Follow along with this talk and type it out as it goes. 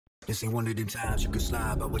This ain't one of them times you can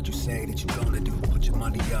slide by what you say that you gonna do. Put your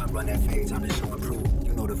money up, run that phase, time to show and prove.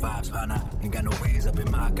 You know the vibes, partner. Ain't got no ways up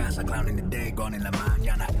in my guys. I clown in the day, gone in la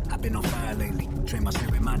mañana. I've been on fire lately. Train my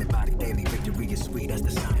spirit, mind, and body daily. Victory is sweet, that's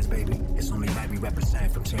the science, baby. It's only right we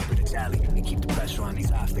represent from chamber to tally. And keep the pressure on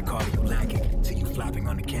these eyes, they call you lacking. Till you flopping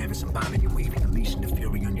on the canvas and bombing your weaving. Unleashing the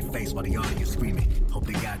fury on your face while the audience screaming. Hope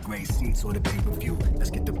they got great seats or the pay-per-view.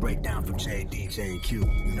 Let's get the breakdown from J, DJ, and Q.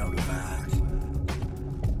 You know the vibes.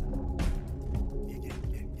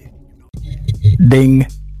 Ding,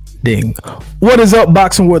 ding. What is up,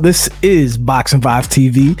 Boxing World? This is Boxing Vibes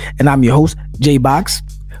TV, and I'm your host, J-Box.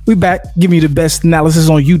 We back, giving you the best analysis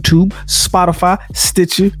on YouTube, Spotify,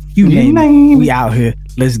 Stitcher, you name it. We out here.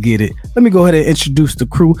 Let's get it. Let me go ahead and introduce the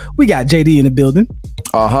crew. We got JD in the building.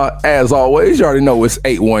 As always, you already know it's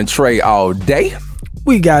 8-1 Trey all day.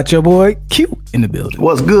 We got your boy Q in the building.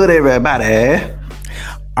 What's good, everybody?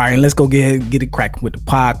 All right, let's go get it cracking with the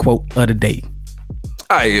pod quote of the day.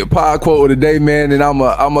 All right, pod quote of the day, man, and I'm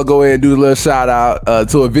gonna go ahead and do a little shout out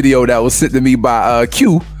to a video that was sent to me by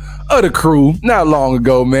Q of the crew not long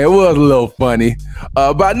ago, man. It was a little funny,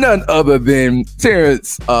 by none other than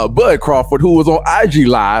Terrence Bud Crawford, who was on IG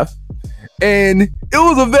Live, and it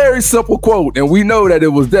was a very simple quote, and we know that it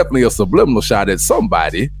was definitely a subliminal shot at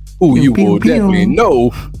somebody who you will definitely know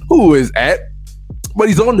who is at, but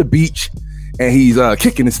he's on the beach and he's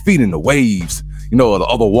kicking his feet in the waves. You know, the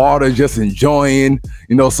other water, just enjoying,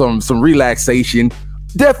 you know, some relaxation.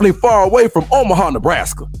 Definitely far away from Omaha,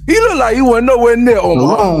 Nebraska. He looked like he wasn't nowhere near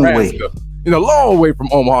Omaha, Nebraska. You know, long way from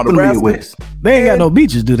Omaha, Nebraska. They ain't got no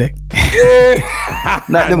beaches, do they? Yeah.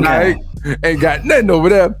 Not them guys. Ain't got nothing over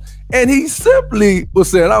there. And he simply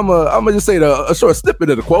was saying, I'm gonna just say a short snippet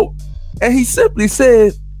of the quote. And he simply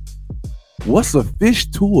said, "What's a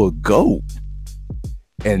fish to a goat?"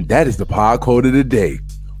 And that is the pod quote of the day.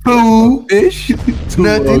 Boo. Fish to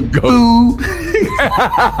Nothing. a goat. Boo.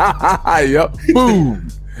 Yep. Boom.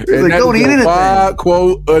 And goat eat that's the anything. pod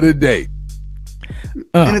quote of the day.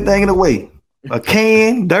 Anything in the way. A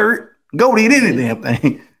can, dirt, go eat any damn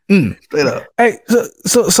thing. Straight up. Hey,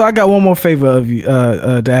 so I got one more favor of you,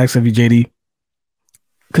 to ask of you, JD.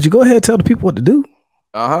 Could you go ahead and tell the people what to do?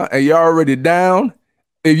 And you already down?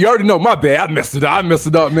 If you already know, my bad. I messed it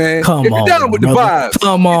up, man. Come if you're on, down with the brother. vibes,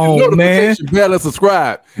 Come on, man. Bell and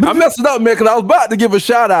subscribe. I messed it up, man, because I was about to give a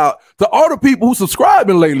shout out to all the people who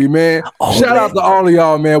subscribing lately, man. Shout out to all of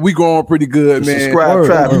y'all, man. We growing pretty good, man. Subscribe,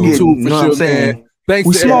 try to get, YouTube you know what I'm saying? man. Thanks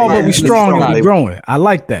We to small, but everybody. we strong and we growing. I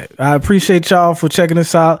like that. I appreciate y'all for checking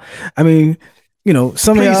us out. I mean, you know,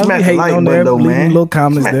 some Please of y'all smash be the hating like on button, there, though, leaving man. little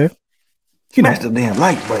comments Smash- there. You know, Smash the damn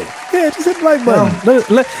like button. yeah, just hit the like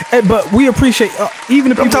button. Hey, but we appreciate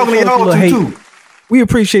even if I'm people talking to show us a y'all little hate, too. we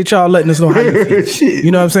appreciate y'all letting us know how you feel. Shit.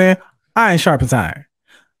 You know what I'm saying? Iron sharpens iron.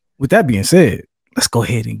 With that being said, let's go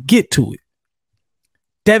ahead and get to it.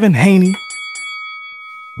 Devin Haney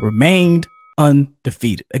remained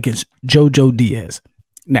undefeated against Jojo Diaz.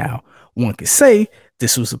 Now, one could say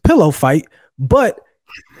this was a pillow fight, but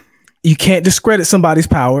you can't discredit somebody's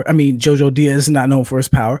power. I mean, Jojo Diaz is not known for his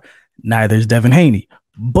power. Neither is Devin Haney.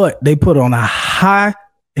 But they put on a high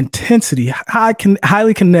intensity,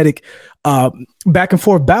 highly kinetic back and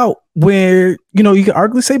forth bout where, you know, you could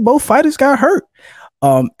arguably say both fighters got hurt.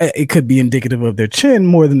 It could be indicative of their chin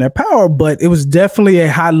more than their power, but it was definitely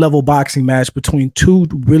a high level boxing match between two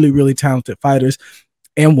really, really talented fighters.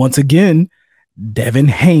 And once again, Devin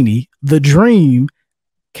Haney, the dream,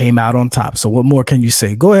 came out on top. So what more can you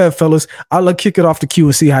say? Go ahead, fellas. I'll kick it off to Q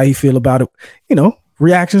and see how you feel about it. You know,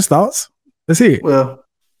 reactions, thoughts. Let's hear it. Well,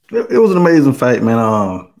 it was an amazing fight, man.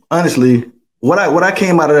 Honestly, what I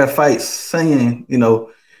came out of that fight saying, you know,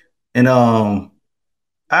 and I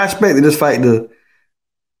expected this fight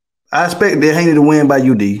I expected Haney to win by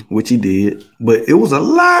UD, which he did, but it was a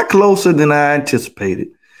lot closer than I anticipated.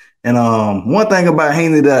 And one thing about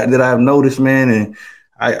Haney that I've noticed, man, and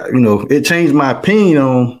it changed my opinion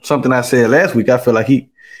on something I said last week. I feel like he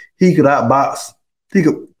could outbox. He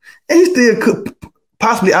still could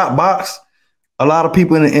possibly outbox a lot of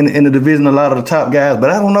people in the division, a lot of the top guys.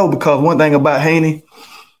 But I don't know, because one thing about Haney,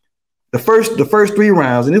 the first 3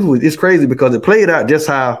 rounds, and it's crazy because it played out just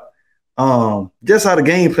how the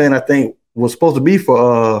game plan I think was supposed to be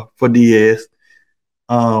for Diaz,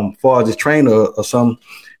 far as his trainer or something,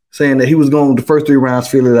 saying that he was going the first 3 rounds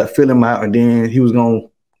feel him out, and then he was going to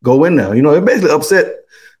go in there. You know, it basically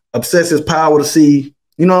upsets his power to see.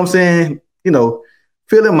 You know what I'm saying? You know,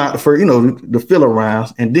 fill him out for the filler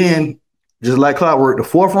rounds, and then just like clockwork, the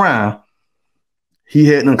 4th round, he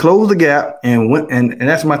had to close the gap and went. And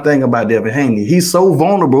that's my thing about Devin Haney. He's so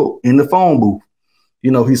vulnerable in the phone booth.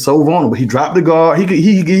 he's so vulnerable. He dropped the guard.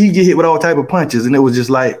 He get hit with all type of punches, and it was just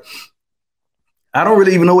like, I don't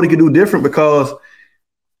really even know what he could do different because,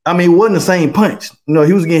 I mean, it wasn't the same punch. He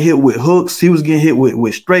was getting hit with hooks. He was getting hit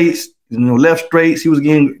with straights, left straights. He was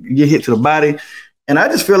get hit to the body. And I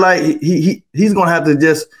just feel like he's going to have to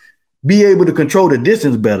just be able to control the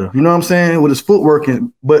distance better. You know what I'm saying? With his footwork.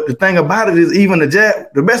 But the thing about it is even the jab,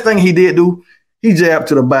 the best thing he did do, he jabbed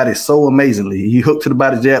to the body so amazingly. He hooked to the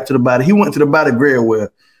body, jabbed to the body. He went to the body very well.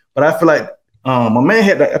 But I feel like my man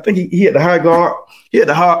had, I think he had the high guard. He had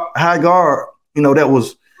the high guard, that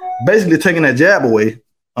was basically taking that jab away.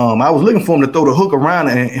 I was looking for him to throw the hook around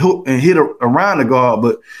and hit around the guard,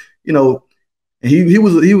 but he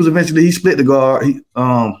was eventually, he split the guard.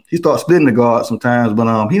 He started splitting the guard sometimes, but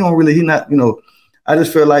I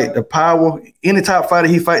just feel like the power, any top fighter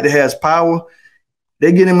he fight that has power,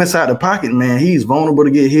 they get him inside the pocket, man. He's vulnerable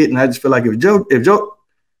to get hit, and I just feel like if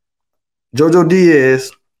Jojo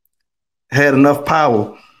Diaz had enough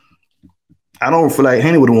power, I don't feel like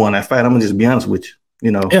Haney would have won that fight. I'm gonna just be honest with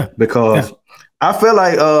you, because I feel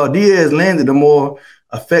like Diaz landed the more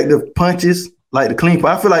effective punches, like the clean.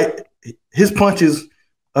 I feel like his punches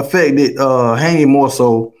affected Haney more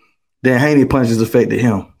so than Haney punches affected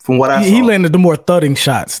him. From what I saw, he landed the more thudding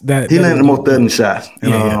shots. He landed the more thudding shots.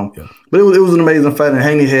 And, but it was an amazing fight, and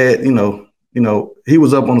Haney had, he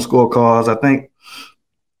was up on the scorecards. I think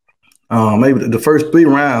maybe the first 3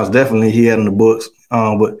 rounds definitely he had in the books.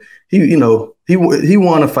 But he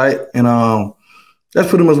won the fight, and that's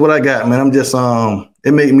pretty much what I got, man. I'm just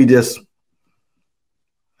it made me just,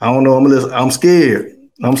 I don't know. I'm scared.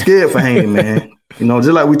 I'm scared for Haney, man. Just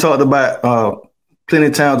like we talked about plenty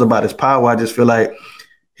of times about his power. I just feel like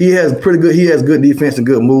he has good defense and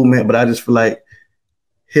good movement, but I just feel like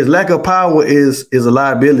his lack of power is a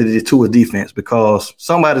liability to his defense because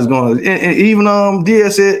somebody's going to, and even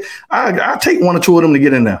Diaz said, I'll take 1 or 2 of them to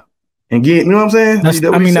get in there and get, you know what I'm saying? That's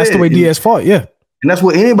the way Diaz fought, yeah. And that's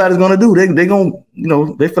what anybody's going to do. They going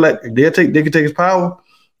to, they feel like they can take his power.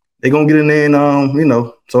 They're going to get in there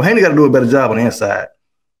and, so Haney got to do a better job on the inside.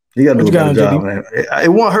 He got to do a better job, man. It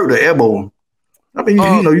won't hurt to elbow him. I mean,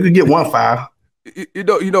 you could get 1 foul.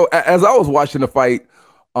 As I was watching the fight,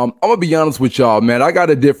 I'm gonna be honest with y'all, man. I got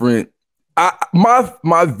a different.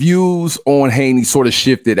 My views on Haney sort of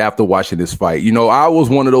shifted after watching this fight. I was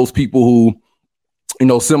one of those people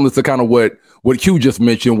who, similar to kind of what Q just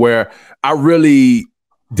mentioned, where I really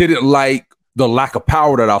didn't like the lack of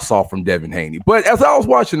power that I saw from Devin Haney. But as I was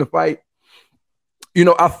watching the fight,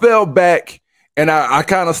 I fell back and I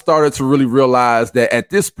kind of started to really realize that at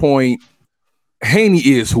this point, Haney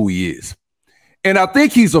is who he is. And I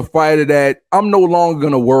think he's a fighter that I'm no longer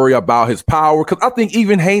going to worry about his power because I think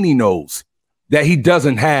even Haney knows that he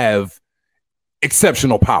doesn't have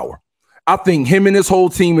exceptional power. I think him and his whole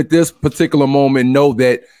team at this particular moment know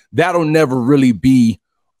that that'll never really be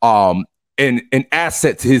an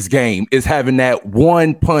asset to his game, is having that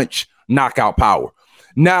one punch knockout power.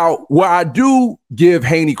 Now, what I do give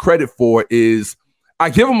Haney credit for is I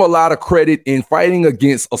give him a lot of credit in fighting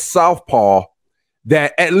against a southpaw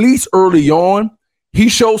that at least early on, he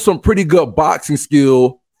showed some pretty good boxing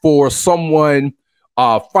skill for someone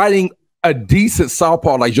fighting a decent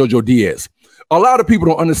southpaw like Jojo Diaz. A lot of people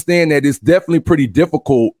don't understand that it's definitely pretty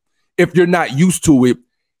difficult if you're not used to it,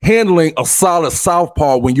 handling a solid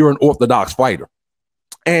southpaw when you're an orthodox fighter.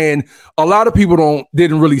 And a lot of people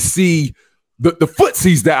didn't really see the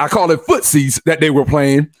footsies that I call it footsies that they were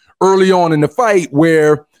playing early on in the fight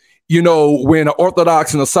where, when an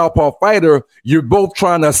orthodox and a southpaw fighter, you're both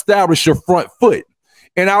trying to establish your front foot.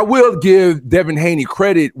 And I will give Devin Haney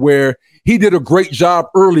credit where he did a great job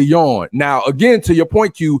early on. Now, again, to your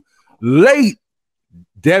point, Q, late,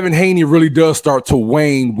 Devin Haney really does start to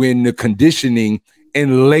wane when the conditioning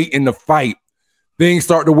and late in the fight, things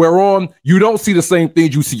start to wear on. You don't see the same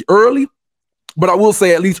things you see early, but I will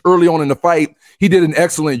say at least early on in the fight, he did an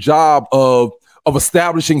excellent job of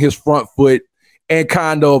establishing his front foot and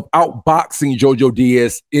kind of outboxing Jojo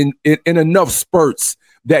Diaz in enough spurts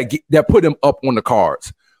that put him up on the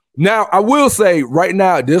cards. Now, I will say right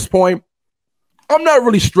now at this point, I'm not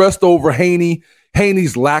really stressed over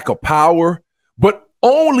Haney's lack of power, but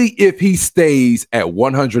only if he stays at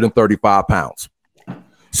 135 pounds.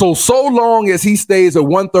 So long as he stays at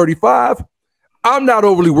 135, I'm not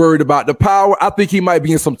overly worried about the power. I think he might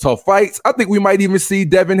be in some tough fights. I think we might even see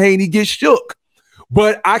Devin Haney get shook.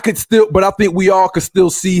 But I think we all could still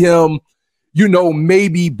see him,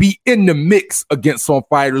 maybe be in the mix against some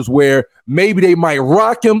fighters where maybe they might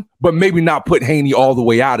rock him, but maybe not put Haney all the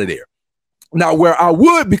way out of there. Now, where I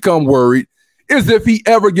would become worried is if he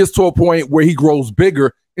ever gets to a point where he grows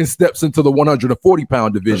bigger and steps into the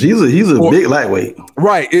 140-pound division. He's a big lightweight.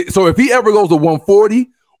 Right. So if he ever goes to 140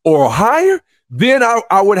 or higher, then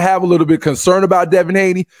I would have a little bit of concern about Devin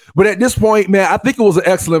Haney. But at this point, man, I think it was an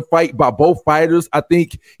excellent fight by both fighters. I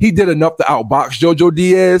think he did enough to outbox Jojo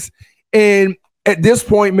Diaz. And at this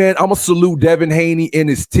point, man, I'm going to salute Devin Haney and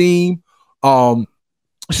his team. Shout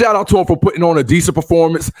out to him for putting on a decent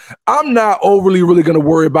performance. I'm not overly really going to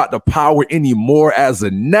worry about the power anymore as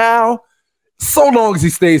of now, so long as he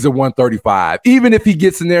stays at 135. Even if he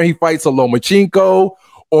gets in there, he fights a Lomachenko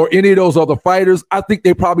or any of those other fighters, I think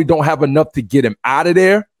they probably don't have enough to get him out of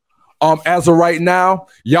there. As of right now,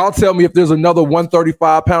 y'all tell me if there's another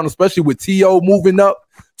 135-pound, especially with T.O. moving up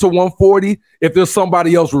to 140, if there's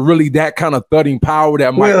somebody else with really that kind of thudding power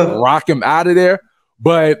that might rock him out of there.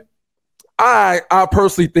 But I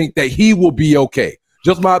personally think that he will be okay.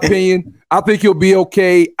 Just my opinion. I think he'll be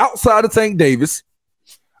okay outside of Tank Davis.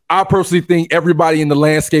 I personally think everybody in the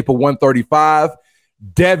landscape of 135,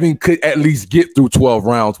 Devin could at least get through 12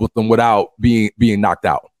 rounds with them without being knocked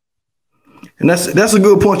out. And that's a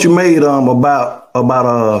good point you made about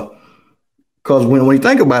because when you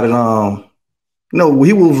think about it,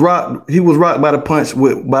 he was rocked by the punch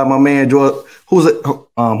by my man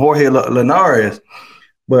Jorge Linares,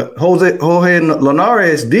 but Jorge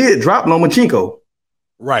Linares did drop Lomachenko.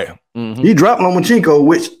 Right. Mm-hmm. He dropped Lomachenko,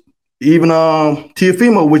 which even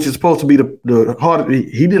Teofimo, which is supposed to be the harder,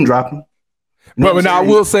 he didn't drop him. But now I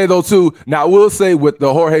will say though too. Now I will say with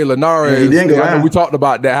the Jorge Linares, we talked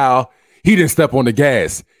about that how he didn't step on the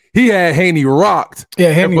gas. He had Haney rocked.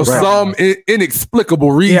 Yeah, Haney for some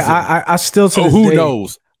inexplicable reason. Yeah, I still to this who day,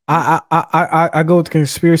 knows? I go with the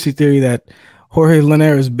conspiracy theory that Jorge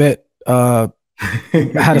Linares bet had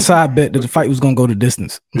a side bet that the fight was going to go to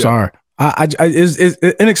distance. I'm sorry. It's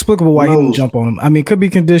inexplicable why he didn't jump on him. I mean, it could be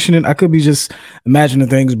conditioning. I could be just imagining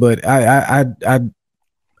things, but I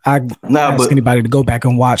ask anybody to go back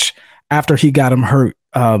and watch after he got him hurt,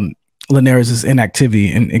 Linares'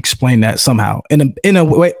 inactivity, and explain that somehow in a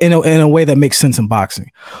way that makes sense in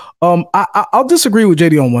boxing. I'll disagree with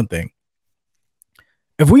JD on one thing.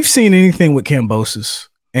 If we've seen anything with Kambosos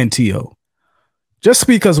and T.O., just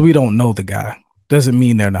because we don't know the guy doesn't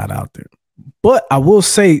mean they're not out there. But I will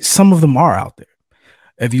say some of them are out there.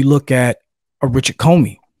 If you look at a Richard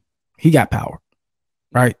Comey, he got power,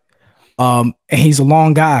 right? And he's a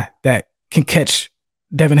long guy that can catch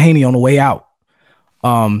Devin Haney on the way out.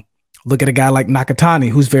 Look at a guy like Nakatani,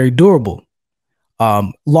 who's very durable.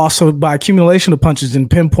 Lost by accumulation of punches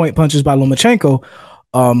and pinpoint punches by Lomachenko.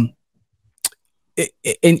 And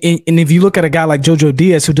if you look at a guy like Jojo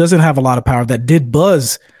Diaz, who doesn't have a lot of power, that did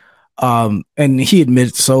buzz, and he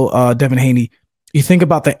admits so, Devin Haney, you think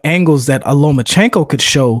about the angles that a Lomachenko could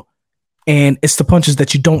show, and it's the punches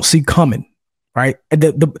that you don't see coming. Right. And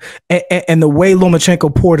the way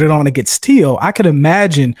Lomachenko poured it on against T.O., I could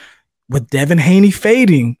imagine with Devin Haney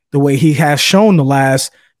fading the way he has shown the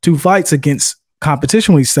last two fights against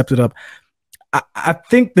competition when he stepped it up. I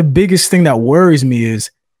think the biggest thing that worries me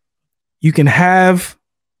is you can have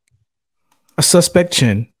a suspect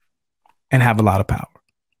chin and have a lot of power.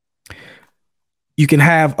 You can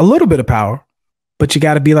have a little bit of power, but you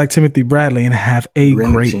got to be like Timothy Bradley and have a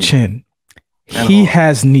great chin. He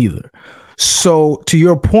has neither. So to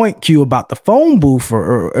your point, Q, about the phone booth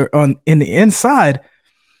or in the inside,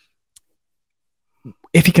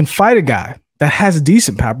 if he can fight a guy that has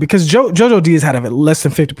decent power, because Jojo Diaz had a less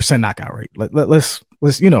than 50% knockout rate. Let's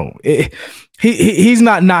he's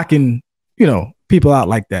not knocking people out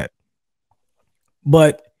like that.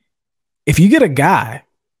 But if you get a guy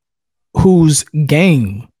whose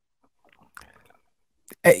game,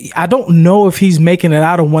 I don't know if he's making it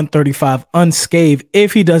out of 135 unscathed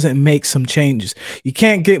if he doesn't make some changes. You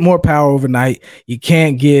can't get more power overnight. You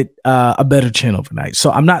can't get a better chin overnight.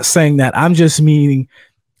 So I'm not saying that. I'm just meaning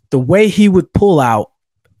the way he would pull out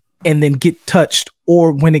and then get touched,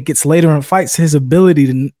 or when it gets later in fights, his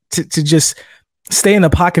ability to just stay in the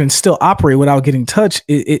pocket and still operate without getting touched,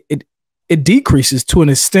 it decreases to an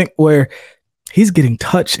extent where he's getting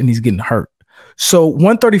touched and he's getting hurt. So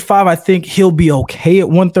 135, I think he'll be okay at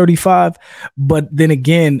 135. But then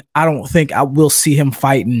again, I don't think I will see him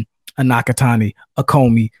fighting a Nakatani, a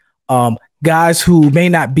Comey, guys who may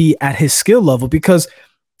not be at his skill level, because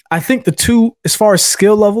I think the two, as far as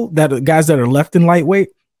skill level, that are guys that are left in lightweight,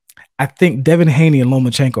 I think Devin Haney and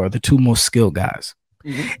Lomachenko are the two most skilled guys.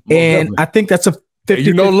 Mm-hmm. And definitely. I think that's a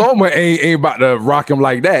 50. Loma ain't about to rock him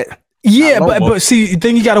like that. Yeah, but see,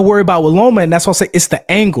 then you got to worry about with Loma, and that's why I say it's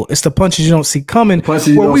the angle, it's the punches you don't see coming.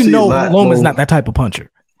 Well, we know Loma's not that type of puncher.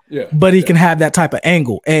 Yeah, but he can have that type of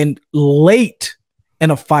angle. And late in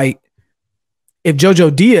a fight, if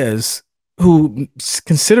Jojo Diaz who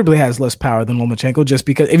considerably has less power than Lomachenko, just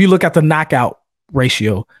because if you look at the knockout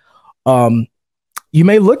ratio, you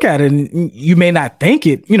may look at it and you may not think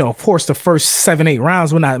it. Of course, the first 7-8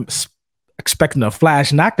 rounds, we're not expecting a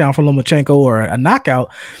flash knockdown for Lomachenko or a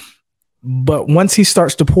knockout. But once he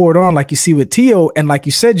starts to pour it on, like you see with Tio, and like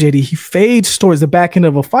you said, JD, he fades towards the back end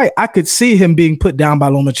of a fight. I could see him being put down by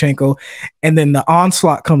Lomachenko, and then the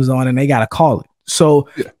onslaught comes on and they got to call it. So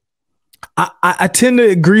yeah. I tend to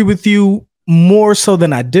agree with you more so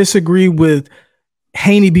than I disagree with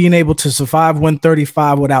Haney being able to survive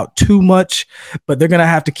 135 without too much, but they're going to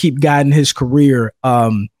have to keep guiding his career,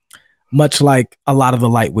 much like a lot of the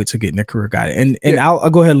lightweights are getting their career guided. And yeah. I'll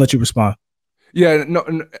go ahead and let you respond. Yeah, no,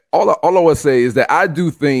 all I want to say is that I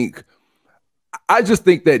just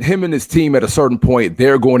think that him and his team at a certain point,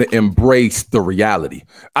 they're going to embrace the reality.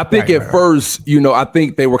 I think at first, I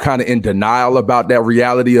think they were kind of in denial about that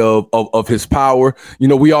reality of his power.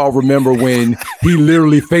 We all remember when he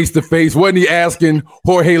literally face to face, wasn't he asking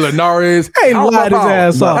Jorge Linares, hey, lied his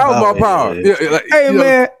ass off. How's my power? Hey,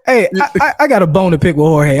 man, I got a bone to pick with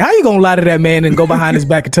Jorge. How you going to lie to that man and go behind his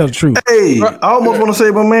back and tell the truth? Hey, I almost want to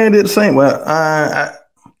say my man did the same. Well,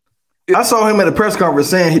 I saw him at a press conference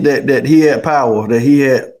saying that he had power, that he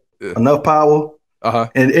had enough power. Uh-huh.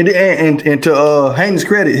 And to Haney's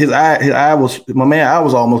credit, his eye was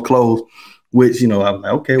almost closed, which I'm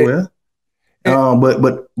like, okay, well.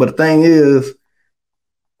 But the thing is,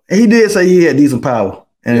 he did say he had decent power.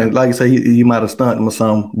 And like I say, he might have stunned him or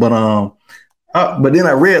something. But then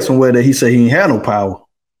I read somewhere that he said he ain't had no power.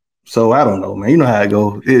 So I don't know, man. You know how it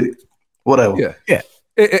goes. Whatever. Yeah.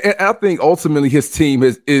 And I think ultimately his team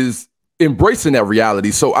is embracing that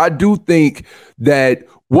reality. So I do think that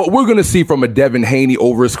what we're going to see from a Devin Haney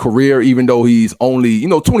over his career, even though he's only,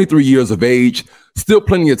 23 years of age, still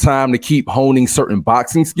plenty of time to keep honing certain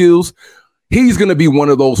boxing skills. He's going to be one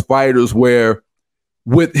of those fighters where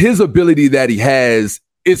with his ability that he has,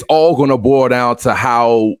 it's all going to boil down to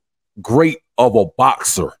how great of a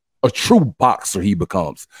boxer, a true boxer he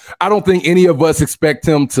becomes. I don't think any of us expect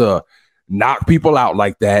him to knock people out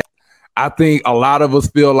like that. I think a lot of us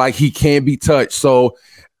feel like he can't be touched. So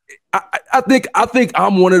I think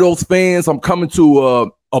I'm one of those fans. I'm coming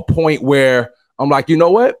to a point where I'm like, you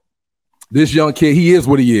know what? This young kid, he is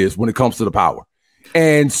what he is when it comes to the power.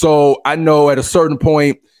 And so I know at a certain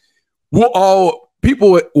point,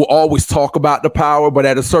 people will always talk about the power, but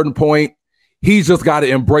at a certain point, he's just got to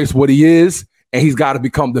embrace what he is, and he's got to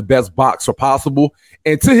become the best boxer possible.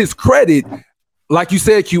 And to his credit, like you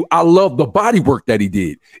said, Q, I love the body work that he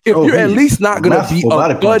did. If you're at least not going to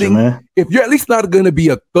be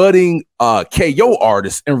a thudding KO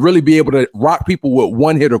artist and really be able to rock people with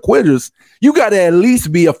one-hitter quitters, you got to at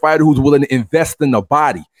least be a fighter who's willing to invest in the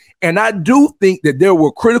body. And I do think that there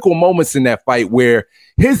were critical moments in that fight where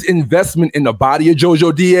his investment in the body of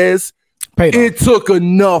Jojo Diaz, it took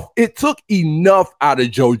enough out of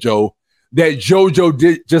Jojo that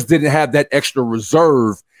Jojo just didn't have that extra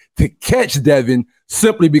reserve to catch Devin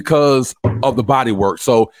simply because of the body work.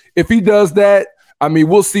 So if he does that, I mean,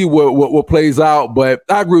 we'll see what plays out. But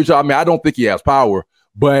I agree with you. I mean, I don't think he has power,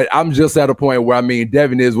 but I'm just at a point where, I mean,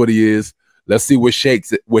 Devin is what he is. Let's see what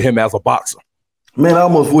shakes it with him as a boxer. Man, I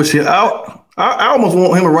almost wish I almost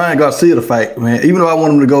want him and Ryan Garcia to fight, man. Even though I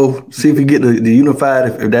want him to go see if he get the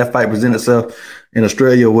unified, if that fight presents itself in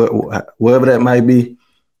Australia, wherever that might be.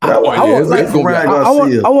 I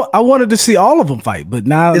wanted to see all of them fight, but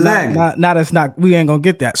now that's not. We ain't gonna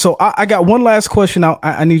get that. So I got one last question.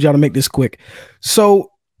 I need y'all to make this quick.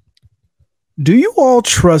 So, do you all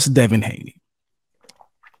trust Devin Haney?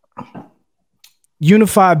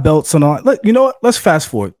 Unified belts and all. Look, you know what? Let's fast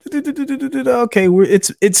forward. Okay,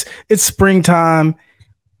 it's springtime.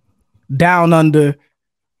 Down under.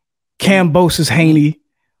 Kambosos Haney.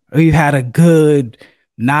 We've had a good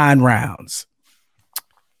 9 rounds.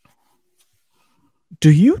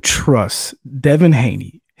 Do you trust Devin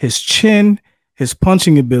Haney, his chin, his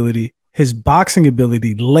punching ability, his boxing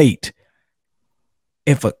ability late,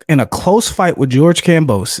 if in a close fight with George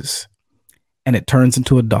Kambosos and it turns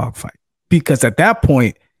into a dogfight? Because at that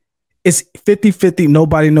point, it's 50-50.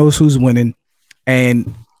 Nobody knows who's winning.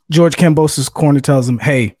 And George Kambosos' corner tells him,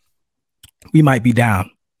 hey, we might be down.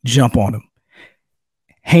 Jump on him.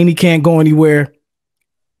 Haney can't go anywhere.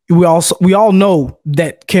 We all know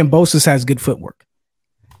that Kambosos has good footwork.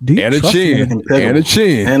 And a chin.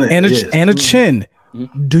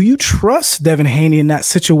 Do you trust Devin Haney in that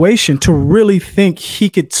situation to really think he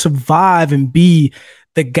could survive and be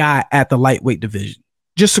the guy at the lightweight division?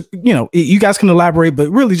 Just, you guys can elaborate, but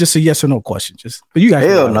really just a yes or no question. But you guys.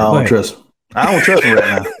 Hell no, I don't trust him. I don't trust him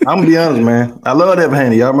right now. I'm gonna be honest, man. I love Devin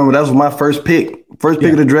Haney. Y'all remember that was my first pick First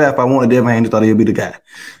pick of the draft, I wanted Devin Haney. Thought he'd be the guy.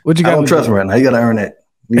 What you got? I don't trust him right now. You got to earn that.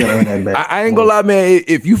 You got to earn that back. I ain't gonna lie, man.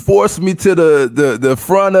 If you force me to the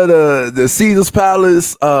front of the Caesars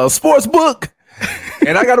Palace sports book,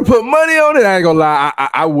 and I got to put money on it, I ain't gonna lie.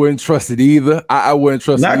 I wouldn't trust it either. I wouldn't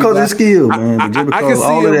trust it. Not because of skill, man. I can see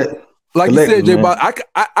all of that. Like you said, Jay, but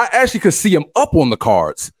I actually could see him up on the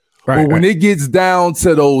cards. Right, but when it gets down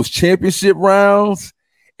to those championship rounds,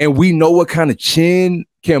 and we know what kind of chin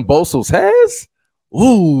Kambosos has,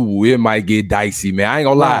 ooh, it might get dicey, man. I ain't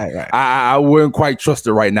gonna lie. Right. I wouldn't quite trust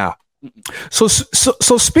it right now. So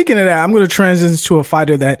speaking of that, I'm going to transition to a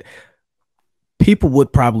fighter that you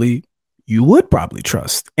would probably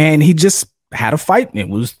trust. And he just had a fight. And it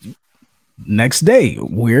was next day,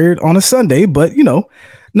 weird on a Sunday, but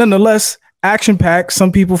nonetheless, action-packed.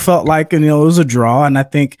 Some people felt like, it was a draw. And I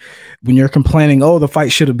think when you're complaining, the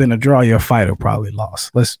fight should have been a draw, your fighter probably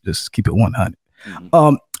lost. Let's just keep it 100.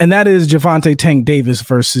 Mm-hmm. And that is Gervonta Tank Davis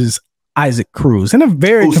versus Isaac Cruz in a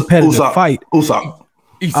very competitive fight.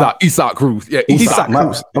 Isaac Cruz. Yeah, Isaac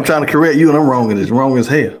Cruz. I'm trying to correct you, and I'm wrong in this. Wrong as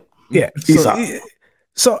hell. Yeah.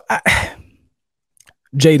 So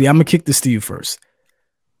JD, I'm gonna kick this to you first.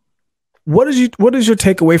 What is your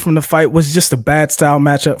takeaway from the fight? Was it just a bad style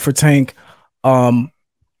matchup for Tank? Or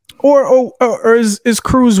is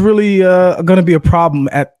Cruz really going to be a problem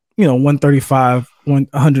at 135,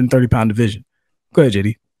 130 pound division? Go ahead,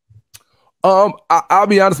 JD. I'll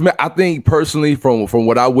be honest, man. I think personally, from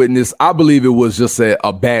what I witnessed, I believe it was just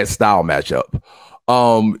a bad style matchup.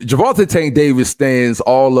 Gervonta Tank Davis stands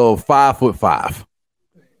all of 5'5".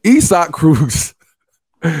 Isaac Cruz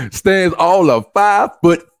stands all of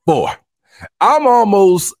 5'4".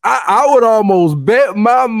 I would almost bet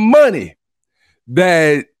my money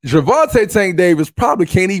that Gervonta Tank Davis probably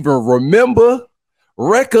can't even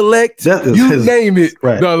recollect, name it,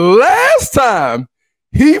 right, the last time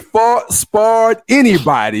he sparred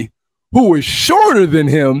anybody who was shorter than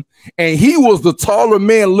him, and he was the taller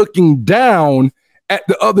man looking down at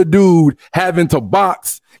the other dude having to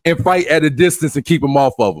box and fight at a distance and keep him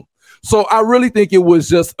off of him. So I really think it was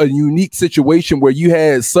just a unique situation where you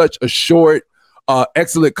had such a short,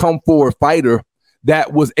 excellent come-forward fighter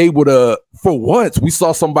that was able to, for once, we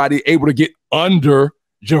saw somebody able to get under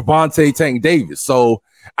Gervonta Tank Davis. So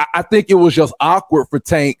I think it was just awkward for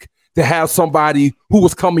Tank to have somebody who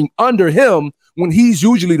was coming under him when he's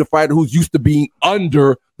usually the fighter who's used to being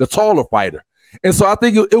under the taller fighter. And so I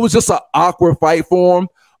think it was just an awkward fight for him.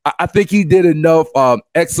 I think he did enough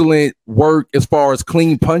excellent work as far as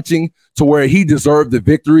clean punching to where he deserved the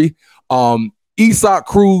victory. Isaac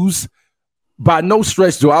Cruz, by no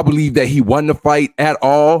stretch do I believe that he won the fight at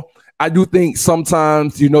all. I do think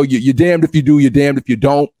sometimes, you're damned if you do, you're damned if you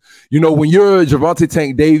don't. When you're Gervonta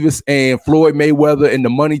Tank Davis and Floyd Mayweather and the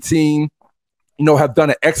Money team, have done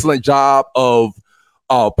an excellent job of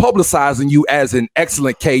publicizing you as an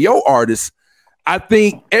excellent KO artist, I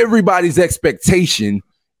think everybody's expectation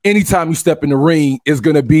anytime you step in the ring is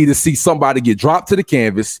going to be to see somebody get dropped to the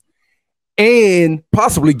canvas and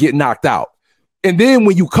possibly get knocked out. And then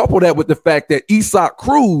when you couple that with the fact that Isaac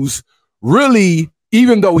Cruz really,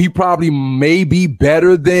 even though he probably may be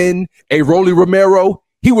better than a Rolly Romero,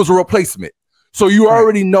 he was a replacement. So you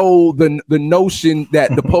already know the notion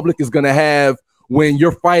that the public is going to have when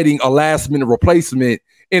you're fighting a last-minute replacement,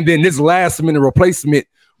 and then this last-minute replacement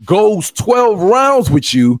goes 12 rounds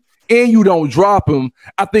with you, and you don't drop him.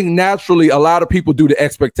 I think naturally a lot of people due to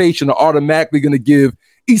expectation are automatically going to give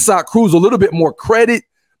Isaac Cruz a little bit more credit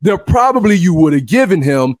than probably you would have given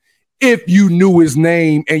him if you knew his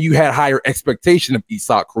name and you had higher expectation of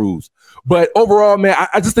Isaac Cruz. But overall, man,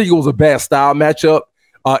 I just think it was a bad style matchup.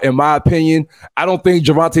 In my opinion, I don't think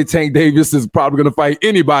Gervonta Tank Davis is probably going to fight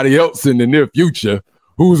anybody else in the near future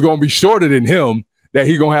who's going to be shorter than him that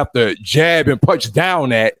he's going to have to jab and punch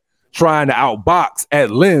down at, trying to outbox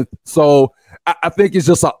at length. So I think it's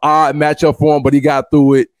just an odd matchup for him, but he got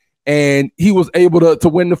through it and he was able to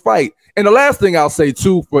win the fight. And the last thing I'll say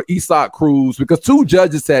too for Isaac Cruz, because two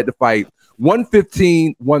judges had the fight,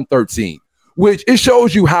 115, 113, which it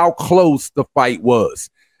shows you how close the fight was.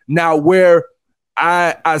 Now, where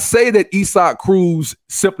I say that Isaac Cruz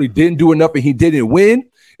simply didn't do enough and he didn't win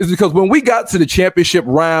is because when we got to the championship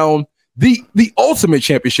round, the ultimate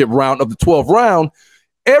championship round of the 12th round,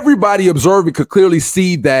 everybody observing could clearly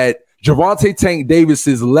see that Gervonta Tank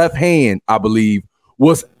Davis's left hand, I believe,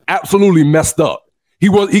 was absolutely messed up.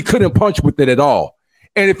 He couldn't punch with it at all.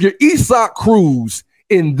 And if you're Isaac Cruz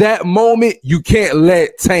in that moment, you can't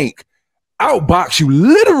let Tank outbox you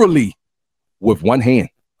literally with one hand.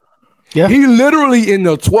 Yeah. He literally in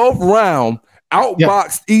the 12th round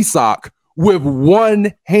outboxed Isaac with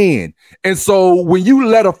one hand. And so when you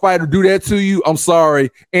let a fighter do that to you, I'm sorry,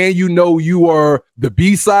 and you know you are the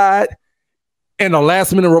B-side and a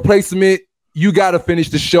last-minute replacement, you got to finish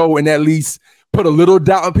the show and at least put a little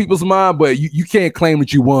doubt in people's mind, but you can't claim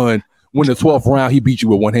that you won when the 12th round he beat you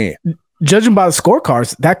with one hand. Judging by the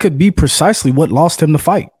scorecards, that could be precisely what lost him the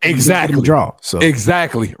fight. Exactly. Draw. So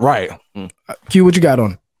exactly. Right. Q, what you got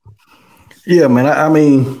on? Yeah, man. I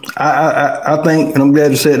mean, I think, and I'm glad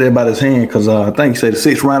you said that about his hand, because I think you said the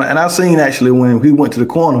 6th round. And I seen actually when he went to the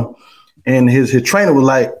corner, and his trainer was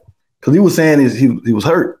like, because he was saying he was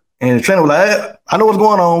hurt, and the trainer was like, hey, I know what's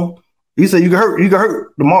going on. He said you can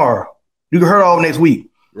hurt tomorrow, you can hurt all next week.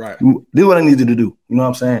 Right. This is what I need you to do. You know what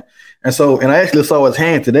I'm saying? And so, and I actually saw his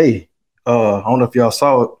hand today. I don't know if y'all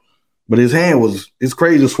saw it, but his hand it's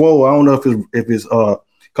crazy swole. I don't know if it's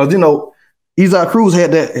because you know. Isaac Cruz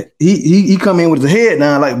had that. He come in with his head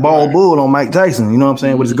down like bald bull on Mike Tyson. You know what I'm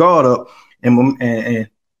saying? With his guard up, and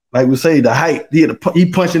like we say, the height.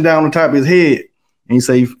 He punching down on top of his head, and he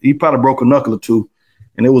say he probably broke a knuckle or two,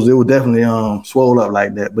 and it was definitely swole up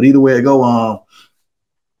like that. But either way it go,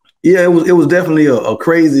 yeah, it was definitely a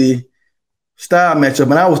crazy style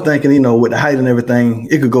matchup. And I was thinking, you know, with the height and everything,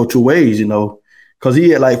 it could go two ways, you know. Because he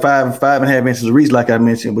had like 5.5 inches of reach, like I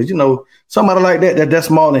mentioned. But, you know, somebody like that's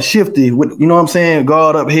small and shifty, with, you know what I'm saying,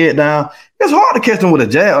 guard up, head down. It's hard to catch him with a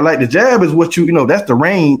jab. Like the jab is what you know, that's the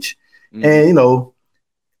range. Mm-hmm. And, you know,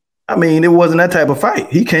 I mean, it wasn't that type of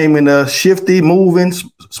fight. He came in a shifty, moving,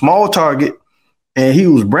 small target, and he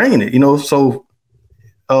was bringing it, you know. So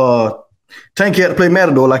Tank had to play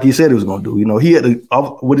Matador like he said he was going to do. You know, he had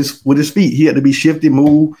to, with his feet, he had to be shifty,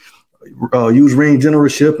 move, use ring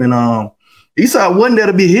generalship, and Esau wasn't there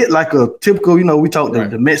to be hit like a typical, you know, we talked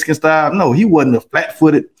the Mexican style. No, he wasn't a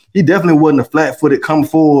flat-footed. He definitely wasn't a flat-footed come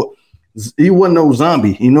forward. He wasn't no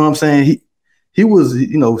zombie. You know what I'm saying? He was,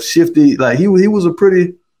 you know, shifty. Like he was a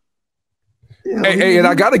pretty. You know, and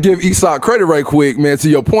I gotta give Esau credit right quick, man. To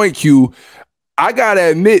your point, Q, I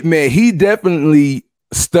gotta admit, man, he definitely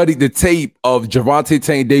studied the tape of Gervonta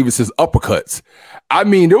Tank Davis's uppercuts. I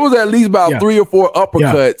mean, there was at least about 3 or 4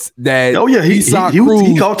 uppercuts that Esau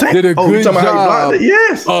Cruz did a good job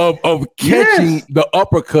of catching the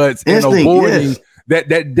uppercuts and avoiding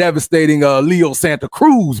that devastating Leo Santa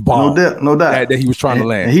Cruz bomb. No doubt. That he was trying to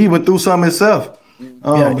land. And he went through some himself.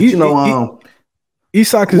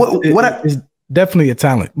 Esau is definitely a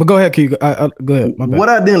talent. But go ahead, Q. Go ahead. My bad. What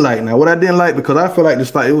I didn't like, because I feel like this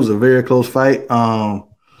fight, it was a very close fight. And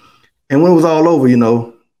when it was all over, you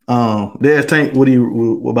know, there's Tank about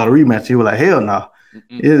a rematch. He was like, hell no.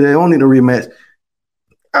 They don't need a rematch.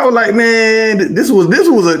 I was like, man, this was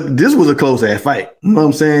a close ass fight. You know what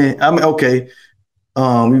I'm saying? I mean, okay.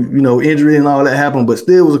 You know, injury and all that happened, but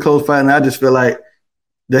still was a close fight. And I just feel like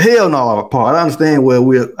the hell no part. I understand where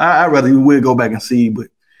I'd rather we would go back and see, but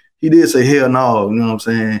he did say hell no, you know what I'm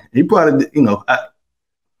saying? He probably, you know,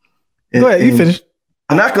 go ahead, you finish.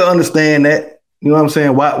 And I could understand that, you know what I'm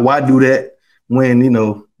saying? Why do that when, you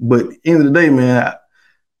know, but end of the day, man,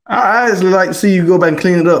 I actually like to see you go back and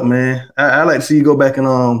clean it up, man. I like to see you go back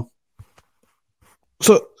and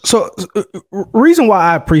So reason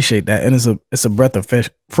why I appreciate that, and it's a breath of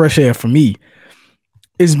fresh air for me,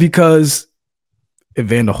 is because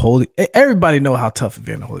Evander Holy, everybody know how tough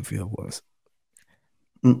Evander Holyfield was.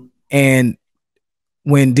 And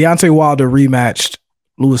when Deontay Wilder rematched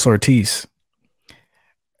Luis Ortiz,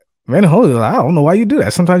 Evander Holyfield, I don't know why you do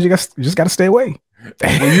that. Sometimes you just got to stay away.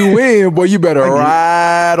 When you win, boy, you better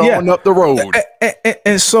ride on up the road.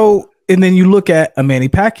 And then you look at a Manny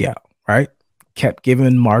Pacquiao, right? Kept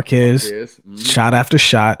giving Marquez shot after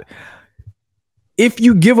shot. If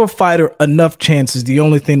you give a fighter enough chances, the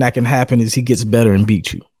only thing that can happen is he gets better and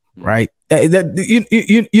beats you, right?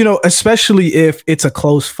 You know, especially if it's a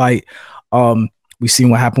close fight. We've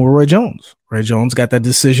seen what happened with Roy Jones. Roy Jones got that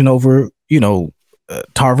decision over, you know,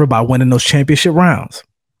 Tarver by winning those championship rounds.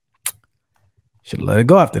 Should have let it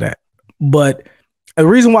go after that. But the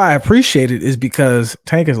reason why I appreciate it is because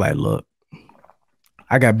Tank is like, look,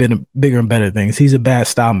 I got bigger and better things. He's a bad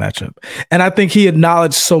style matchup. And I think he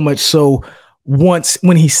acknowledged so much so once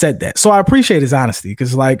when he said that. So I appreciate his honesty,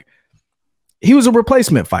 because like he was a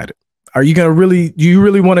replacement fighter. Are you do you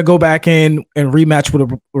really want to go back in and rematch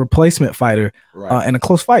with a replacement fighter in a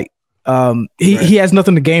close fight? He has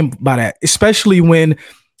nothing to gain by that, especially when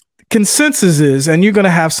consensus is, and you're going to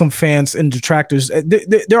have some fans and detractors.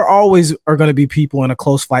 There always are going to be people in a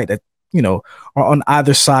close fight that, you know, are on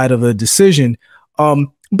either side of a decision.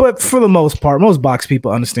 But for the most part, most box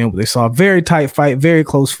people understand what they saw. Very tight fight, very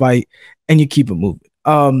close fight, and you keep it moving.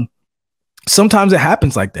 Sometimes it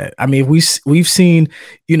happens like that. I mean, we've seen,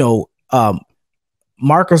 you know,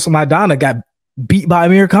 Marcos Maidana got beat by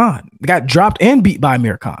Amir Khan, got dropped and beat by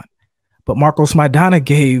Amir Khan. But Marcos Maidana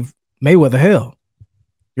gave Mayweather hell.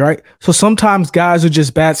 Right? So sometimes guys are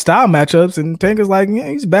just bad style matchups, and Tank is like, yeah,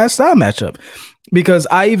 he's a bad style matchup. Because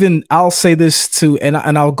I'll say this too, and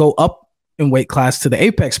I'll go up in weight class to the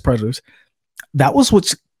Apex Predators. That's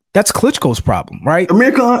Klitschko's problem, right?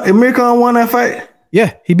 Amir Khan won that fight?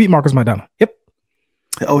 Yeah, he beat Marcos Maidana. Yep.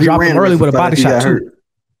 Oh, he dropped him early with a body shot too.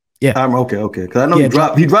 Yeah. Okay. Because I know he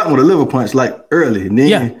dropped him with a liver punch like early. And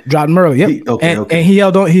then dropped him early. Yep. And he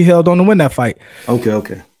held on to win that fight.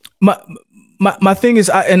 Okay. My thing is,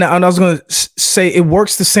 I was going to say it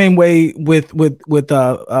works the same way with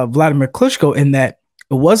Vladimir Klitschko, in that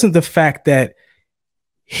it wasn't the fact that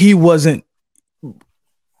he wasn't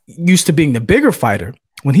used to being the bigger fighter.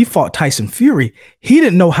 When he fought Tyson Fury, he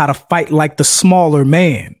didn't know how to fight like the smaller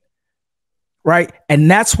man, right?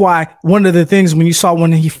 And that's why one of the things when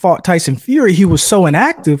he fought Tyson Fury, he was so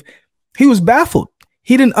inactive, he was baffled.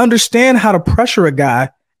 He didn't understand how to pressure a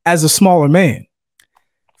guy as a smaller man.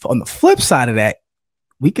 On the flip side of that,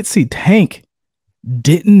 we could see Tank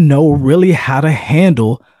didn't know really how to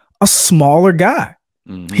handle a smaller guy.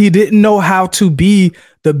 Mm-hmm. He didn't know how to be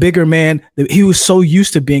the bigger man. He was so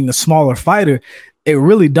used to being the smaller fighter. It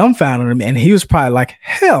really dumbfounded him. And he was probably like,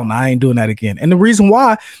 hell no, I ain't doing that again. And the reason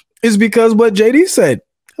why is because what JD said,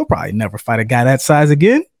 he'll probably never fight a guy that size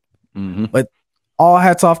again. Mm-hmm. But all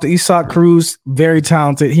hats off to Isaac Cruz. Very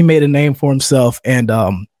talented. He made a name for himself. And,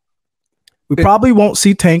 we probably won't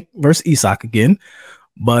see Tank versus Isak again,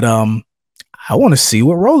 but I want to see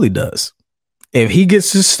what Rolly does. If he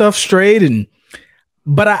gets his stuff straight,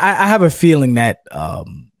 but I have a feeling that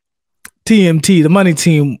TMT, the money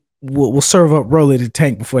team, will serve up Rolly to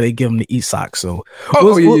Tank before they give him to Isak. So,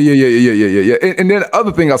 yeah. And then the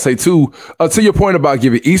other thing I'll say too, to your point about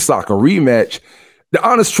giving Isak a rematch, the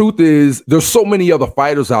honest truth is there's so many other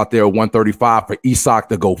fighters out there at 135 for Isak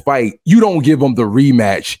to go fight. You don't give him the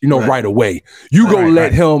rematch, right away. You go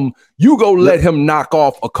let him knock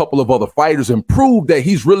off a couple of other fighters and prove that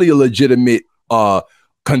he's really a legitimate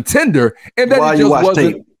contender. And that it just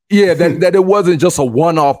wasn't. Yeah, that it wasn't just a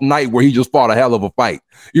one-off night where he just fought a hell of a fight.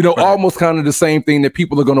 Almost kind of the same thing that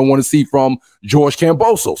people are going to want to see from George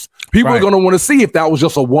Kambosos. People are going to want to see if that was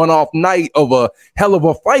just a one-off night of a hell of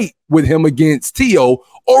a fight with him against Tio,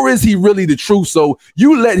 or is he really the truth? So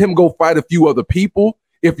you let him go fight a few other people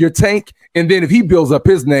if you're Tank, and then if he builds up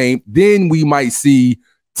his name, then we might see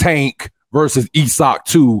Tank versus Isak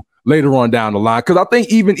too later on down the line. Because I think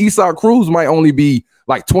even Isaac Cruz might only be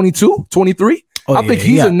like 22, 23. I think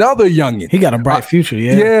he's another youngin. He got a bright future,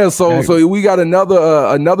 Yeah, so we got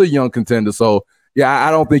another young contender. So yeah,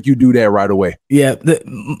 I don't think you do that right away. Yeah,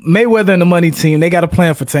 Mayweather and the money team, they got a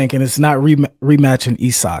plan for Tank, and it's not rematching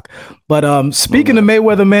Isak. But speaking of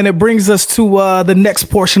Mayweather, man, it brings us to the next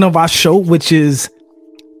portion of our show, which is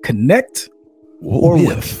Connect or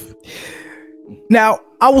Whiff. Now,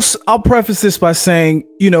 I'll preface this by saying,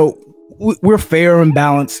 we're fair and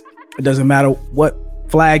balanced. It doesn't matter what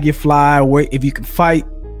flag you fly, or if you can fight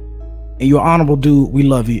and you're an honorable dude, we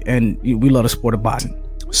love you, and we love the sport of boxing.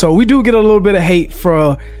 So we do get a little bit of hate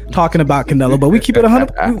for talking about Canelo, but we keep it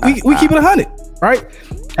 100. We keep it 100, right?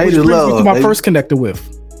 Which brings me to my first Connector Whiff.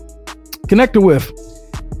 Connector Whiff.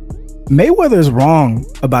 Mayweather is wrong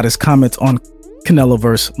about his comments on Canelo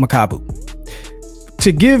versus Makabu.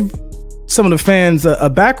 To give some of the fans a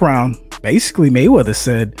background, basically Mayweather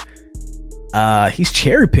said he's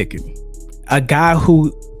cherry picking a guy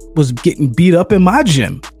who was getting beat up in my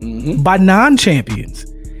gym by non-champions.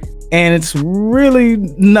 And it's really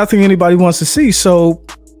nothing anybody wants to see. So,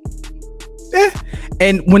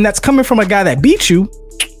 and when that's coming from a guy that beat you,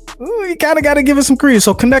 you kind of got to give it some credit.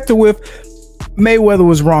 So Connector Whiff, Mayweather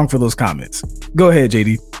was wrong for those comments. Go ahead,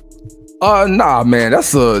 JD. Nah, man,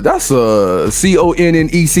 that's a CONNECT.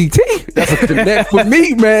 That's a connect for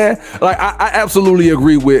me, man. Like I absolutely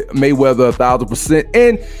agree with Mayweather 1,000%.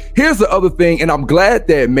 And here's the other thing, and I'm glad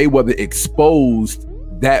that Mayweather exposed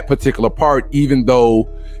that particular part, even though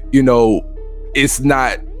it's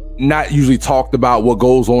not usually talked about what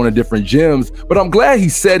goes on in different gyms. But I'm glad he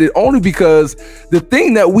said it, only because the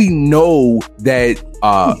thing that we know that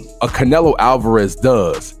a Canelo Alvarez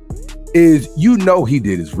does is he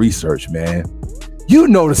did his research, man.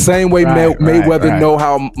 The same way Mayweather know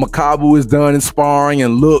how Makabu is done in sparring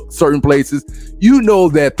and look certain places.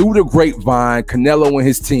 That through the grapevine, Canelo and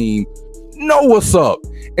his team know what's up.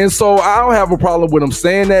 And so I don't have a problem with him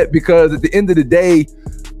saying that, because at the end of the day,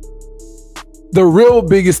 the real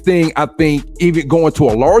biggest thing, I think, even going to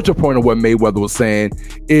a larger point of what Mayweather was saying,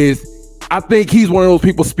 is I think he's one of those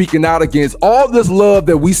people speaking out against all this love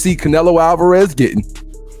that we see Canelo Alvarez getting.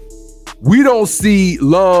 we don't see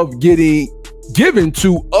love getting given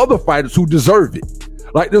to other fighters who deserve it.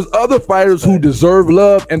 Like there's other fighters who deserve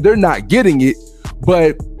love and they're not getting it,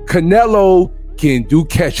 but Canelo can do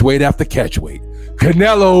catch weight after catch weight.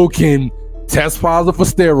 Canelo can test positive for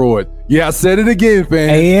steroids. Yeah, I said it again, fam.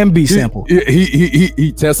 A and B sample.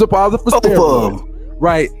 He tested positive for steroids.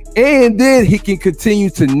 Right. And then he can continue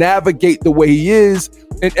to navigate the way he is,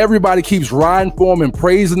 and everybody keeps riding for him and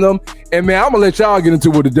praising him. And man, I'm gonna let y'all get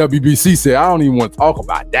into what the WBC said. I don't even want to talk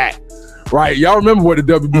about that. Right? Y'all remember what the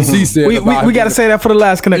WBC said? We got to say that for the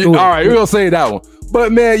last connect. All right, we're gonna say that one.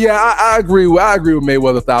 But man, yeah, I agree with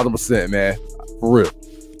Mayweather 1,000%, man. For real.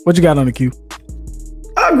 What you got on the queue?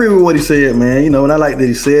 I agree with what he said, man. You know, and I like that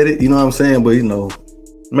he said it. You know what I'm saying? But you know,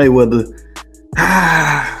 Mayweather.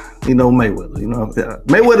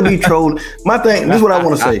 Mayweather be trolling. My thing, this is what I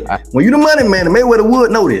want to say. When you the money man, Mayweather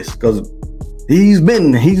would know this because he's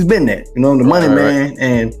been that. You know, the money man,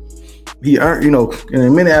 and he earned. You know,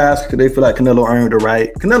 in many eyes, they feel like Canelo earned the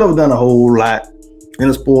right. Canelo's done a whole lot in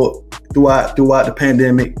the sport throughout the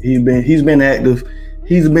pandemic. He's been active.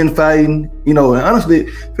 He's been fighting. You know, and honestly,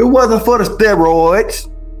 if it wasn't for the steroids,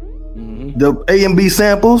 the A and B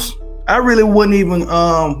samples, I really wouldn't even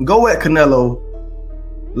go at Canelo.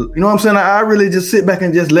 You know what I'm saying? I really just sit back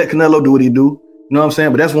and just let Canelo do what he do. You know what I'm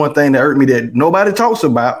saying? But that's one thing that hurt me that nobody talks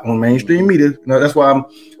about on mainstream media. You know, that's why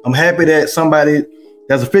I'm happy that somebody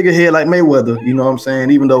that's a figurehead like Mayweather, you know what I'm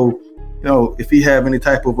saying? Even though, you know, if he have any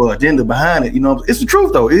type of agenda behind it, you know, it's the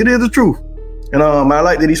truth though. It is the truth. And I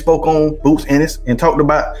like that he spoke on Boots Ennis and talked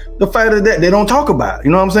about the fighter that they don't talk about.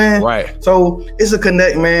 You know what I'm saying? Right. So it's a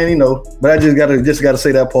connect, man. You know, but I just gotta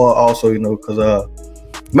say that part also. You know, because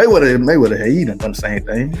Mayweather, he done the same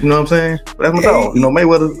thing. You know what I'm saying? But that's my dog. You know,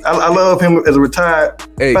 Mayweather. I love him as a retired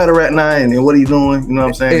fighter right now, and what he's doing. You know what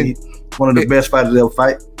I'm saying? He's one of the best fighters to ever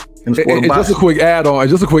fight. In the sport of boxing.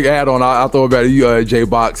 Just a quick add on. I'll throw it back to you, J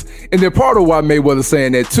Box. And then part of why Mayweather's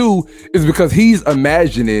saying that too is because he's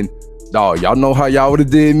imagining. Dog, y'all know how y'all would have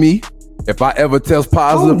did me if I ever test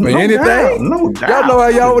positive for anything. No doubt. Y'all know how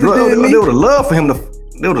y'all would have did me. They would have loved for him to.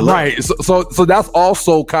 Right. So that's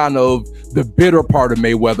also kind of the bitter part of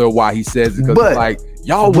Mayweather why he says it, because it's like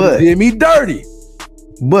y'all would have did me dirty.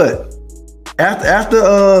 But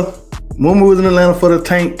after when we was in Atlanta for the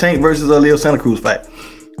Tank versus Leo Santa Cruz fight,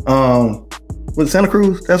 was Santa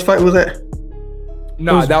Cruz? That fight was that?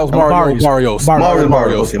 No, that was Barrios.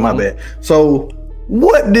 Okay, my bad. So.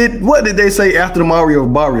 What did they say after the Mario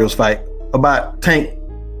Barrios fight about Tank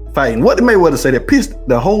fighting? What did Mayweather say that pissed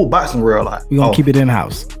the whole boxing world off? We're gonna keep it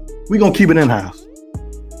in-house.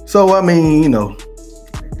 So I mean, you know,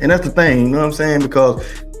 and that's the thing, you know what I'm saying? Because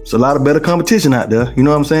it's a lot of better competition out there, you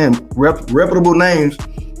know what I'm saying? Reputable names.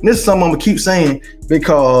 And this is something I'm gonna keep saying,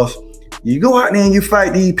 because you go out there and you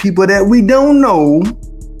fight these people that we don't know,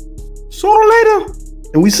 sooner or later.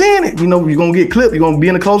 And we seeing it, you know, you're going to get clipped. You're going to be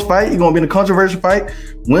in a close fight. You're going to be in a controversial fight,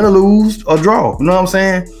 win or lose or draw. You know what I'm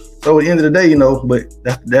saying? So at the end of the day, you know, but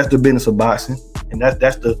that's the business of boxing. And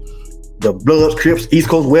that's the Bloods, Crips, East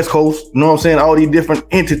Coast, West Coast. You know what I'm saying? All these different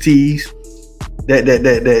entities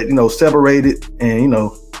that you know, separated. And, you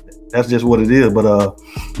know, that's just what it is. But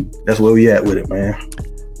that's where we at with it, man.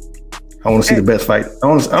 I want to see the best fight. I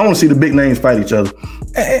want to see the big names fight each other.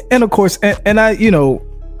 And of course, and I, you know,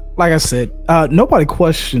 like I said, nobody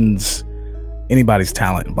questions anybody's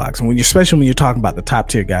talent in boxing. Especially when you're talking about the top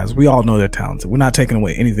tier guys, we all know they're talented. We're not taking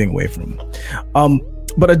anything away from them.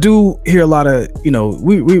 But I do hear a lot of, you know,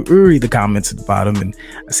 we read the comments at the bottom, and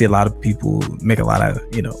I see a lot of people make a lot of,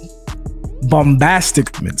 you know,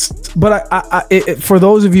 bombastic comments. But for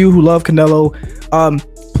those of you who love Canelo,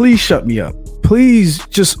 please shut me up. Please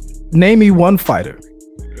just name me one fighter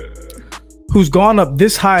who's gone up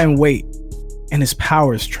this high in weight and his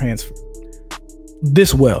power is transferred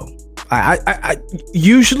this well. I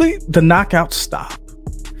usually the knockouts stop.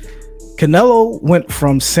 Canelo went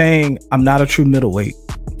from saying I'm not a true middleweight,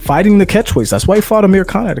 fighting the catchweights. That's why he fought Amir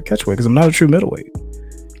Khan at a catchweight, because I'm not a true middleweight.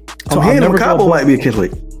 So Cabo might be a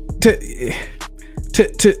catchweight.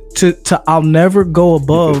 To I'll never go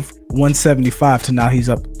above 175 to now he's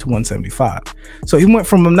up to 175. So he went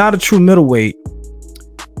from I'm not a true middleweight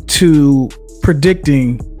to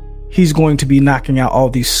predicting he's going to be knocking out all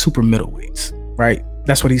these super middleweights, right?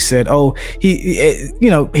 That's what he said. Oh,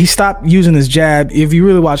 he stopped using his jab. If you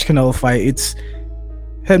really watch Canelo fight, it's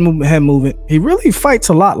head movement. He really fights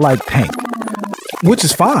a lot like Tank, which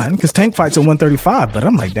is fine because Tank fights at 135. But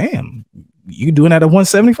I'm like, damn, you doing that at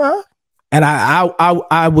 175? And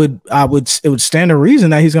it would stand to reason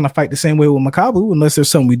that he's going to fight the same way with Makabu, unless there's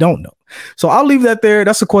something we don't know. So I'll leave that there.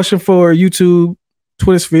 That's a question for YouTube,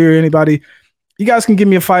 Twitter sphere, anybody. You guys can give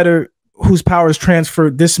me a fighter whose power is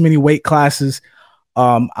transferred this many weight classes,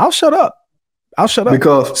 I'll shut up.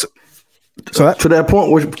 Because to that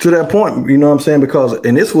point, you know what I'm saying? Because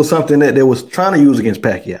and this was something that they was trying to use against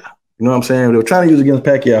Pacquiao. You know what I'm saying? They were trying to use against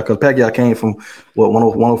Pacquiao because Pacquiao came from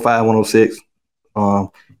 105, 106.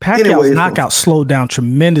 Pacquiao's knockout slowed down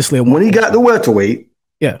tremendously when he got the welterweight.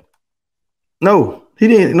 Yeah. No, he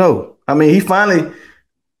didn't. No, I mean he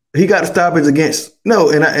got the stoppage against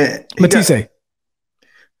Matisse.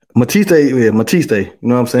 Matiste. You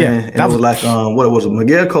know what I'm saying? Yeah, and it was like what was it?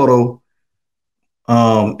 Miguel Cotto.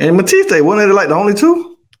 And Matiste, wasn't it like the only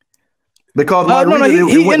two? Because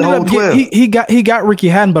he ended up 12. He got Ricky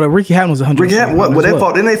Hatton, but Ricky Hatton was 100. Ricky Hatton, what?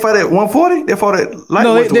 But didn't they fight at 140? They fought at light.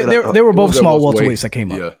 No, they were both small welterweights that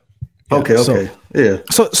came up. Yeah. Okay. Yeah.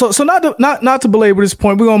 So not to belabor this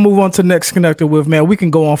point, we're gonna move on to the next connector with, man. We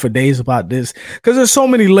can go on for days about this because there's so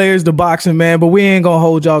many layers to boxing, man. But we ain't gonna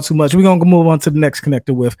hold y'all too much. We're gonna move on to the next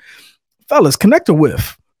connector with, fellas. Connector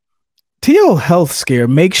with. T.O. health scare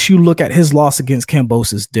makes you look at his loss against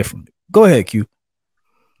Kambosos differently. Go ahead, Q.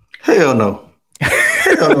 Hell no.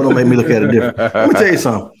 Don't make me look at it different. Let me tell you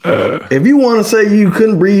something. If you want to say you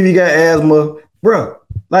couldn't breathe, you got asthma, bro.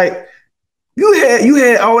 Like you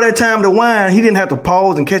had all that time to whine. He didn't have to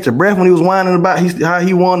pause and catch a breath when he was whining about how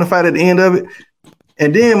he won the fight at the end of it.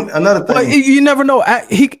 And then another thing, well, you never know.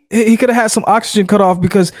 He could have had some oxygen cut off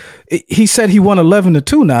because he said he won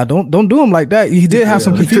 11-2. Now, don't do him like that. He did have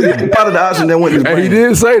some confusion. Part of the oxygen that went. He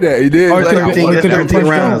did say that. He did. 13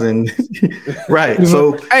 rounds and right.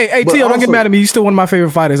 So hey, T.O., don't get mad at me. You're still one of my favorite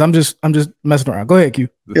fighters. I'm just messing around. Go ahead, Q.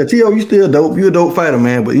 Yeah, T.O., you still dope. You a dope fighter,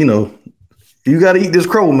 man. But you got to eat this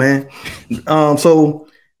crow, man. So,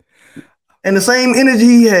 and the same energy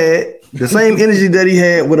he had. The same energy that he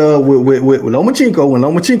had with Lomachenko when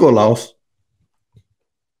Lomachenko lost.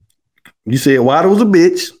 You said Wilder was a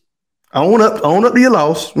bitch. Own up to your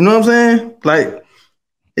loss. You know what I'm saying? Like,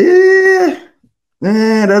 yeah,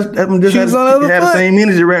 man, I'm just had the same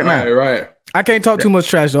energy right now. Right. I can't talk too much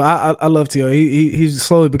trash though. I love T.O. He's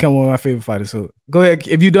slowly become one of my favorite fighters. So go ahead.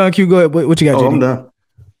 If you done, Q, go ahead. What you got? I'm done.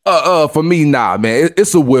 For me, nah, man,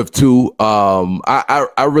 it's a whiff too.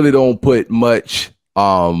 I really don't put much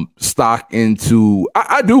stock into.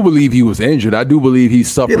 I do believe he was injured. I do believe he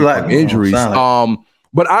suffered from injuries.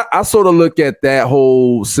 But I sort of look at that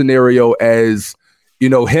whole scenario as,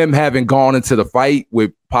 him having gone into the fight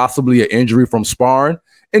with possibly an injury from sparring.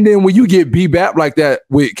 And then when you get beat back like that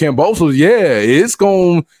with Kambosos, it's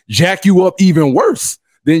going to jack you up even worse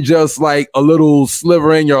than just like a little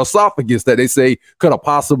sliver in your esophagus that they say could have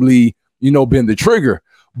possibly, been the trigger.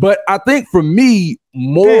 But I think for me,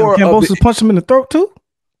 more Kambosos punched him in the throat too?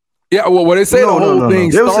 Yeah, well, when they say the whole thing,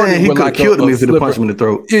 they were saying he could have killed him if he'd punched him in the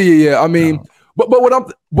throat. Yeah. I mean, but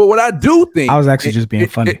what I do think, I was actually just being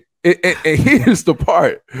funny. And here's the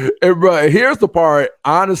part,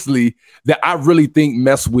 honestly, that I really think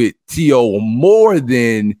mess with T.O. more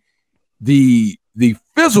than the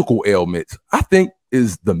physical ailments. I think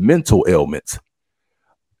is the mental ailments.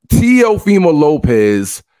 Teofimo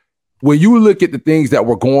Lopez, when you look at the things that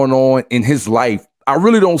were going on in his life, I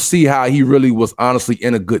really don't see how he really was honestly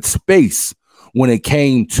in a good space when it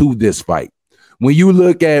came to this fight. When you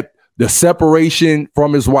look at the separation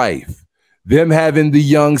from his wife, them having the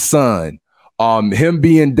young son, him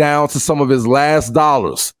being down to some of his last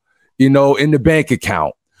dollars, in the bank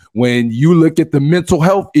account. When you look at the mental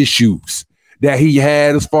health issues that he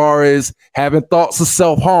had as far as having thoughts of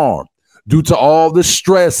self-harm due to all the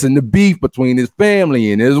stress and the beef between his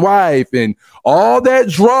family and his wife and all that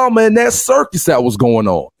drama and that circus that was going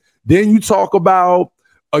on. Then you talk about,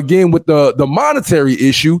 again, with the monetary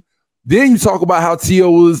issue, then you talk about how T.O.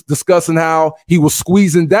 was discussing how he was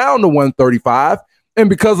squeezing down to 135, and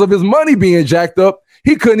because of his money being jacked up,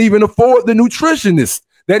 he couldn't even afford the nutritionist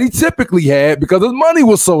that he typically had because his money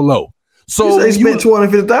was so low. So he spent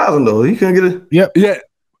 $250,000 though. He couldn't get it.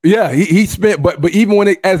 Yeah. He spent, but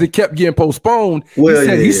even as it kept getting postponed,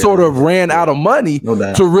 he sort of ran out of money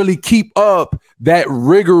to really keep up that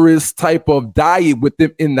rigorous type of diet with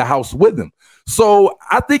them in the house with him. So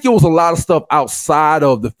I think it was a lot of stuff outside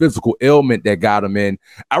of the physical ailment that got him in.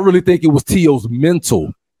 I really think it was T.O.'s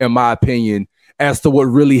mental, in my opinion, as to what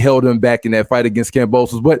really held him back in that fight against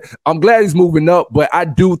Kambosos. But I'm glad he's moving up. But I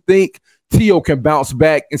do think T.O. can bounce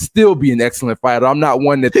back and still be an excellent fighter. I'm not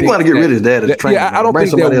one that he want to get rid of his dad as trainer. I don't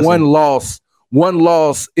think that one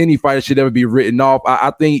loss any fighter should ever be written off.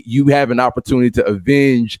 I think you have an opportunity to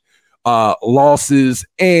avenge losses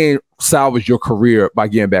and salvage your career by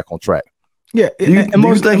getting back on track. Yeah, do you think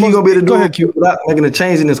he's gonna be able to do it without making a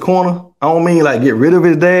change in his corner? I don't mean like get rid of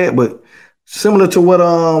his dad, but similar to what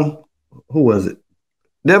who was it?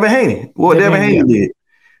 Devin Haney. What Devin Haney did.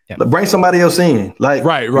 Like, bring somebody else in. Like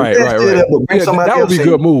right. That would be a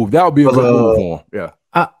good move. That would be a good move for him. Yeah.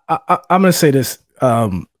 I'm gonna say this.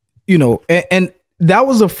 You know, and that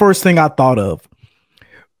was the first thing I thought of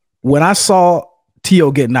when I saw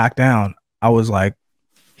T.O. get knocked down. I was like,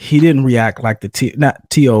 he didn't react like not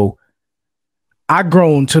T.O. I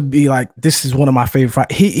grown to be like, this is one of my favorite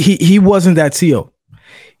fights. He wasn't that T.O.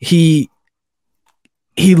 He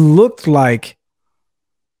looked like,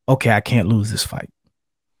 okay, I can't lose this fight.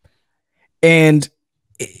 And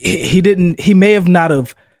he may have not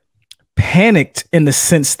have panicked in the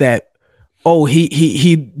sense that, oh,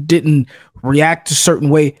 he didn't react a certain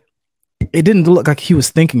way. It didn't look like he was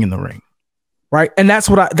thinking in the ring. Right. And that's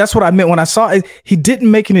what I meant when I saw it. He didn't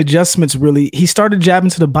make any adjustments really. He started jabbing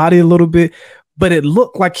to the body a little bit, but it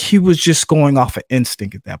looked like he was just going off of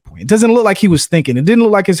instinct at that point. It doesn't look like he was thinking. It didn't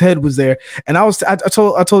look like his head was there. And I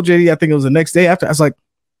told JD, I think it was the next day after, I was like,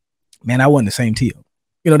 man, I wasn't the same T.O.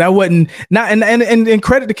 You know, that wasn't not and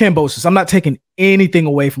credit to Kambosos. I'm not taking anything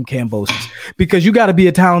away from Kambosos because you got to be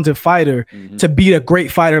a talented fighter to beat a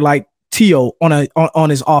great fighter like T.O. on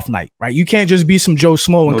his off night, right? You can't just be some Joe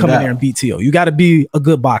Smo and come in there and beat T.O. You got to be a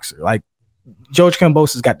good boxer. Like George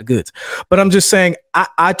Kambosos got the goods. But I'm just saying,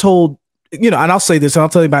 I told, you know, and I'll say this and I'll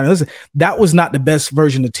tell anybody, listen, that was not the best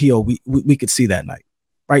version of T.O. we could see that night,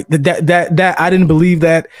 right? That I didn't believe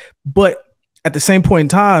that, but at the same point in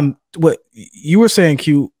time, what you were saying,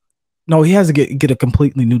 Q, no, he has to get a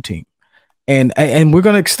completely new team. And we're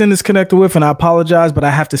going to extend this connector with, and I apologize, but I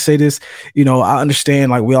have to say this, you know, I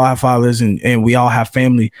understand like we all have fathers and we all have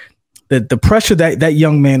family. The pressure that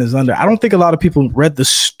young man is under. I don't think a lot of people read the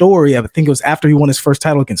story. I think it was after he won his first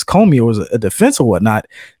title against Comey or was a defense or whatnot.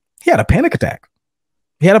 He had a panic attack.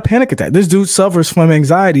 This dude suffers from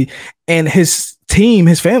anxiety, and his team,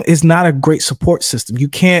 his family is not a great support system. You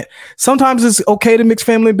can't, sometimes it's okay to mix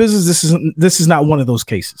family and business. This is not one of those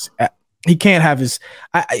cases. He can't have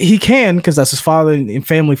he can, because that's his father and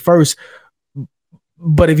family first.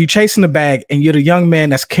 But if you're chasing the bag and you're the young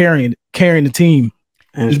man that's carrying the team,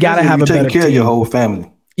 you got to have a better team. Of your whole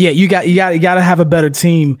family. Yeah, you got to have a better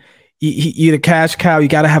team. You're the cash cow. You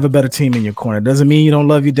got to have a better team in your corner. Doesn't mean you don't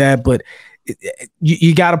love your dad, but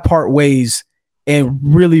you got to part ways and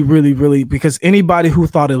really, really, really, because anybody who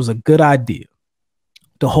thought it was a good idea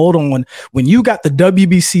to hold on when you got the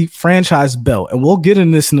WBC franchise belt, and we'll get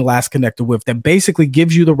into this in the last connector with, that basically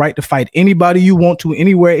gives you the right to fight anybody you want to,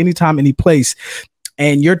 anywhere, anytime, any place.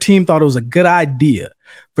 And your team thought it was a good idea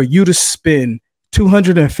for you to spend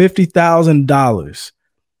 $250,000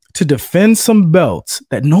 to defend some belts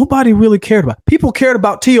that nobody really cared about. People cared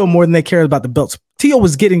about T.O. more than they cared about the belts. T.O.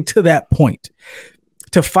 was getting to that point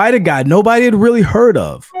to fight a guy nobody had really heard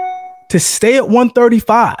of, to stay at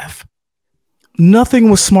 135. Nothing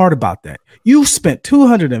was smart about that. You spent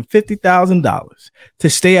 $250,000 to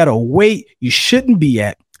stay at a weight you shouldn't be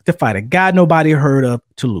at, to fight a guy nobody heard of,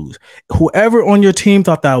 to lose. Whoever on your team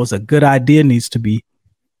thought that was a good idea needs to be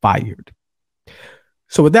fired.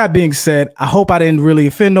 So with that being said, I hope I didn't really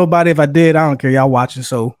offend nobody. If I did, I don't care. Y'all watching,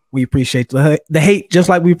 so we appreciate the hate just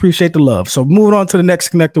like we appreciate the love. So moving on to the next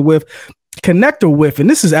connector with, and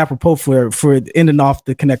this is apropos for ending off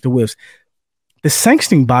the connector whiffs. The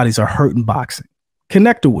sanctioning bodies are hurting boxing.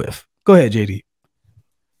 Connector with. Go ahead, JD.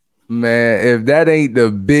 Man, if that ain't the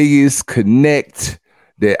biggest connect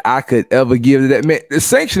that I could ever give to that, man, the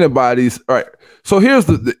sanctioning bodies, all right. So here's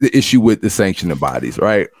the issue with the sanctioning bodies,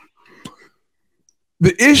 right?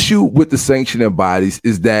 The issue with the sanctioning bodies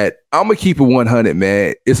is that, I'm going to keep it 100,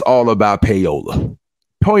 man. It's all about payola.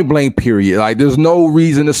 Point blank, period. Like, there's no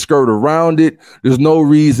reason to skirt around it. There's no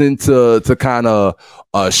reason to kind of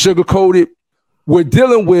sugarcoat it. We're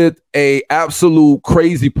dealing with a absolute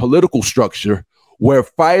crazy political structure where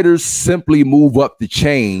fighters simply move up the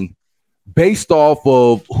chain based off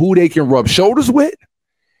of who they can rub shoulders with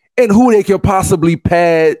and who they can possibly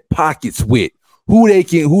pad pockets with, who they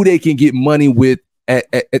can get money with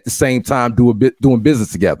at the same time doing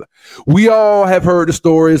business together. We all have heard the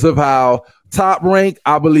stories of how Top Rank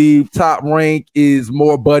is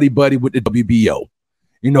more buddy with the WBO.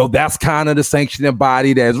 You know, that's kind of the sanctioning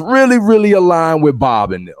body that's really, really aligned with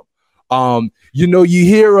Bob and them. You know, you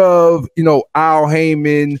hear of, you know, Al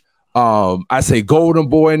Heyman, I say Golden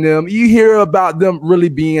Boy and them. You hear about them really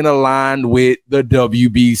being aligned with the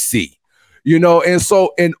WBC. You know, and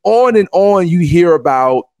so and on you hear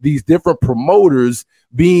about these different promoters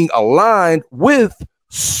being aligned with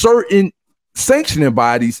certain sanctioning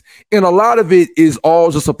bodies, and a lot of it is all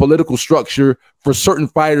just a political structure for certain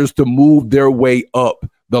fighters to move their way up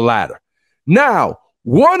the ladder. Now,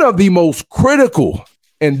 one of the most critical,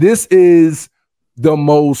 and this is the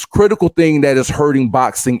most critical thing that is hurting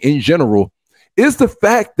boxing in general, is the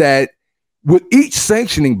fact that with each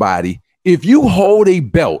sanctioning body, if you hold a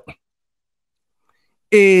belt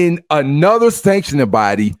in another sanctioning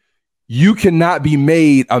body, you cannot be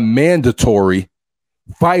made a mandatory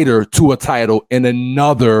fighter to a title in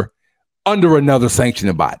under another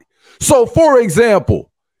sanctioning body. So, for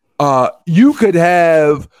example, you could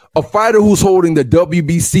have a fighter who's holding the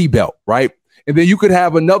WBC belt, right? And then you could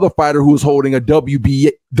have another fighter who's holding a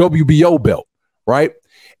WBO belt, right?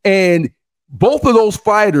 And both of those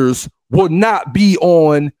fighters will not be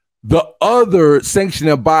on the other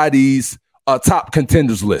sanctioning body's top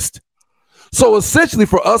contenders list. So essentially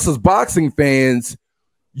for us as boxing fans,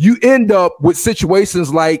 you end up with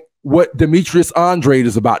situations like what Demetrius Andrade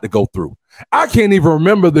is about to go through. I can't even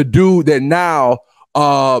remember the dude that now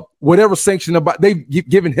whatever sanction about they've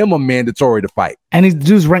given him a mandatory to fight. And the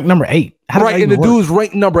dude's ranked number 8. Right, and the dude's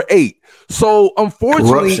ranked number 8. So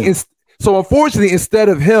unfortunately, instead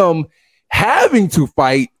of him having to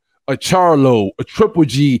fight a Charlo, a Triple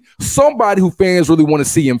G, somebody who fans really want to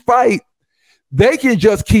see him fight, they can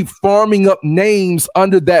just keep farming up names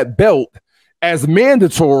under that belt as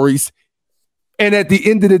mandatories. And at the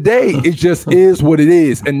end of the day, it just is what it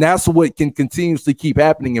is. And that's what can continuously keep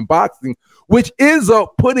happening in boxing, which ends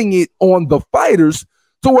up putting it on the fighters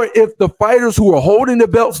to where if the fighters who are holding the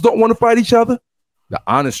belts don't want to fight each other, the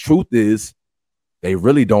honest truth is they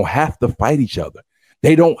really don't have to fight each other.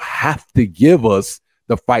 They don't have to give us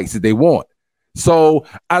the fights that they want. So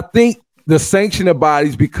I think the sanctioning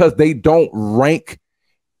bodies, because they don't rank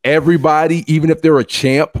everybody, even if they're a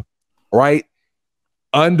champ, right,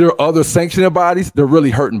 under other sanctioning bodies, they're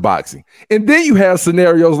really hurting boxing. And then you have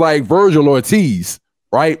scenarios like Virgil Ortiz,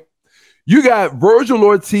 right? You got Virgil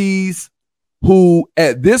Ortiz, who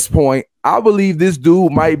at this point, I believe this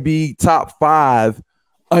dude might be top 5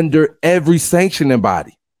 under every sanctioning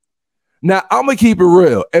body. Now, I'm going to keep it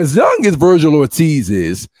real. As young as Virgil Ortiz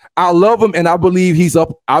is, I love him, and I believe he's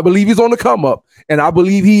up. I believe he's on the come up, and I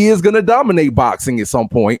believe he is going to dominate boxing at some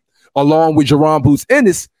point, along with Jaron Boots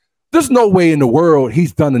Ennis. There's no way in the world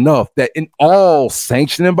he's done enough that in all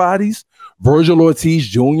sanctioning bodies, Virgil Ortiz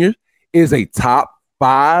Jr. is a top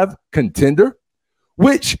 5 contender,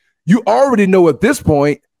 which you already know at this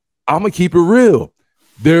point. I'm going to keep it real.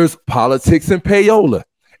 There's politics in payola.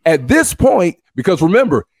 At this point, because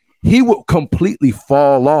remember, he will completely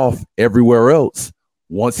fall off everywhere else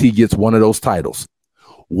once he gets one of those titles.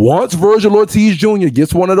 Once Virgil Ortiz Jr.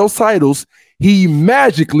 gets one of those titles, he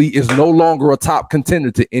magically is no longer a top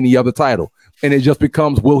contender to any other title. And it just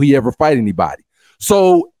becomes, will he ever fight anybody?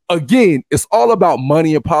 So again, it's all about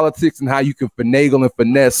money and politics and how you can finagle and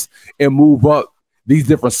finesse and move up these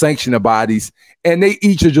different sanctioning bodies. And they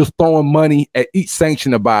each are just throwing money at each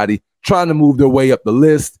sanctioning body, trying to move their way up the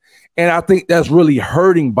list. And I think that's really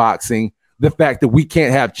hurting boxing, the fact that we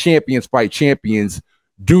can't have champions fight champions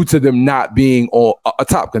due to them not being a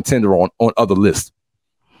top contender on other lists.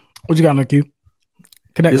 What you got, Nick?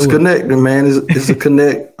 It's connecting, man. It's a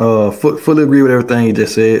connect. Fully agree with everything you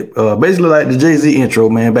just said. Basically like the Jay-Z intro,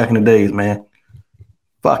 man, back in the days, man.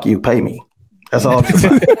 Fuck you, pay me. That's all. That's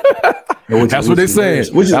what they're saying.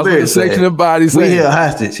 That's what the section of bodies saying. We here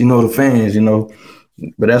hostage, the fans,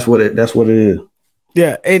 but that's what it is.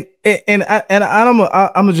 Yeah, and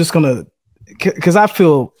I'm just gonna, because I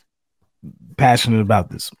feel passionate about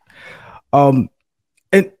this, and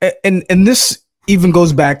this even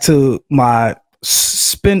goes back to my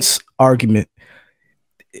Spence argument.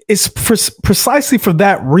 It's precisely for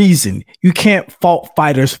that reason you can't fault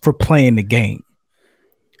fighters for playing the game.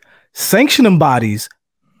 Sanctioning bodies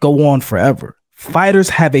go on forever. Fighters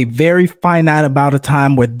have a very finite amount of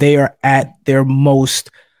time where they are at their most.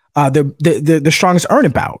 The strongest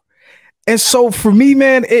earning power. And so for me,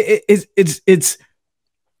 man, it's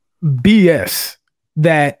BS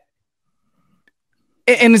that,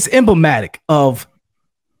 and it's emblematic of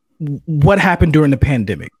what happened during the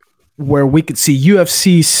pandemic, where we could see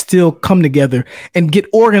UFC still come together and get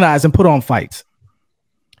organized and put on fights.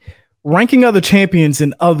 Ranking other champions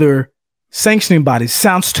in other sanctioning bodies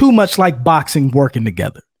sounds too much like boxing working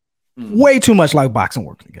together. Way too much like boxing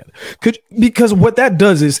working together. Because what that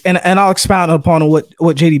does is, and I'll expound upon what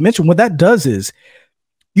JD mentioned, what that does is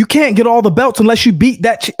you can't get all the belts unless you beat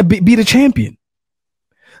a champion.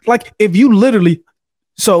 Like if you literally,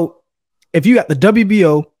 so if you got the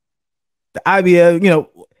WBO, the IBF,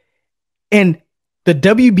 and the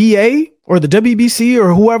WBA or the WBC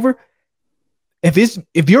or whoever,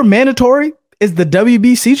 if your mandatory is the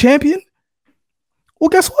WBC champion, well,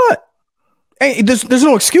 guess what? Hey, there's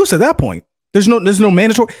no excuse at that point. There's no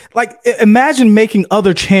mandatory. Like imagine making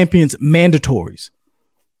other champions mandatories,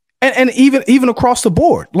 and even across the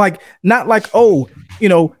board. Like not like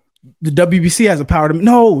the WBC has the power to.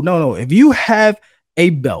 No. If you have a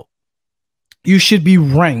belt, you should be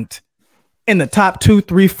ranked in the top 2,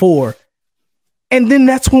 3, 4. And then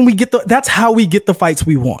that's when that's how we get the fights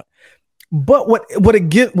we want. But what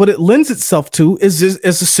it lends itself to is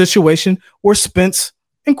a situation where Spence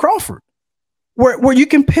and Crawford, where you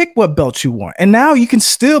can pick what belt you want. And now you can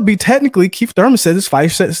still be technically, Keith Thurman said this, fight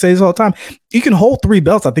says all the time, you can hold 3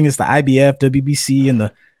 belts. I think it's the IBF, WBC, and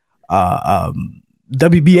the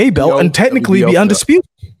WBA belt, and technically be undisputed.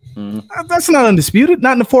 Mm-hmm. That's not undisputed,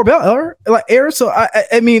 not in the 4 belt era. So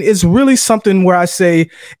I mean, it's really something where I say,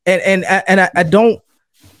 and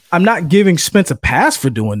I'm not giving Spence a pass for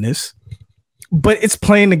doing this, but it's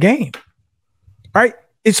playing the game, right?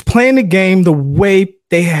 It's playing the game the way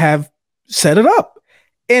they have set it up.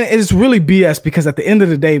 And it's really BS, because at the end of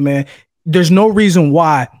the day, man, there's no reason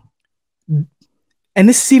why. And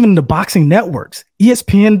this is even the boxing networks.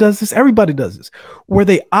 ESPN does this. Everybody does this, where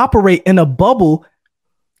they operate in a bubble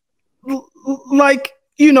like,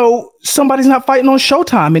 you know, somebody's not fighting on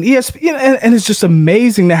Showtime and ESPN. And it's just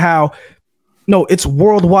amazing to how, no, it's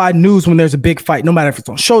worldwide news when there's a big fight, no matter if it's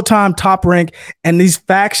on Showtime, Top Rank, and these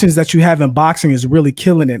factions that you have in boxing is really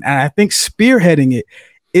killing it. And I think spearheading it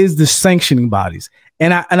is the sanctioning bodies.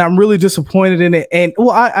 And I'm really disappointed in it. And well,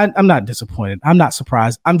 I'm not disappointed. I'm not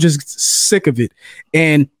surprised. I'm just sick of it.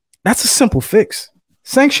 And that's a simple fix.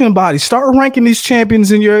 Sanctioning bodies, start ranking these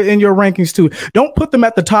champions in your rankings too. Don't put them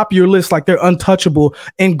at the top of your list like they're untouchable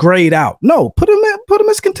and grayed out. No, put them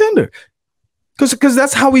as contender. Because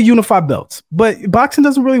that's how we unify belts. But boxing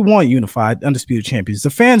doesn't really want unified, undisputed champions. The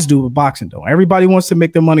fans do, but boxing don't. Everybody wants to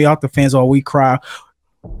make their money off the fans, while we cry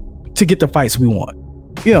to get the fights we want.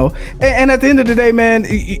 You know, and at the end of the day, man,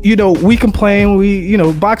 you know, we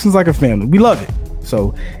complain. Boxing's like a family. We love it.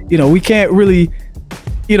 So, you know, we can't really,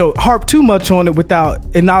 you know, harp too much on it without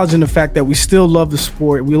acknowledging the fact that we still love the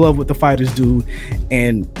sport. We love what the fighters do.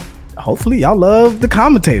 And hopefully y'all love the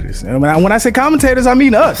commentators. And when I say commentators, I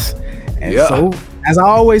mean us. And so, as I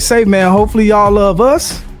always say, man, hopefully y'all love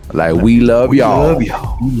us. Like we love y'all. We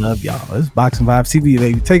love y'all. It's Boxing Vibes TV,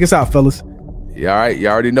 baby. Take us out, fellas. Yeah, all right. You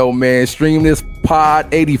already know, man. Stream this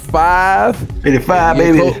pod 85. 85,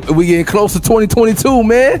 baby. We getting close to 2022,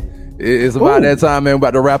 man. It's about that time, man. We're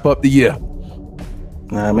about to wrap up the year.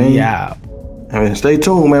 I mean, yeah. I mean, stay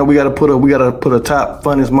tuned, man. We gotta put a top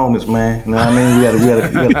funniest moments, man. You know what I mean? We gotta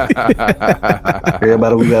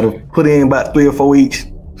everybody. We gotta put in about 3 or 4 each.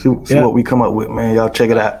 See what we come up with, man. Y'all check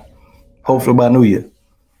it out. Hopefully by New Year.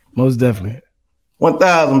 Most definitely.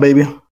 1,000, baby.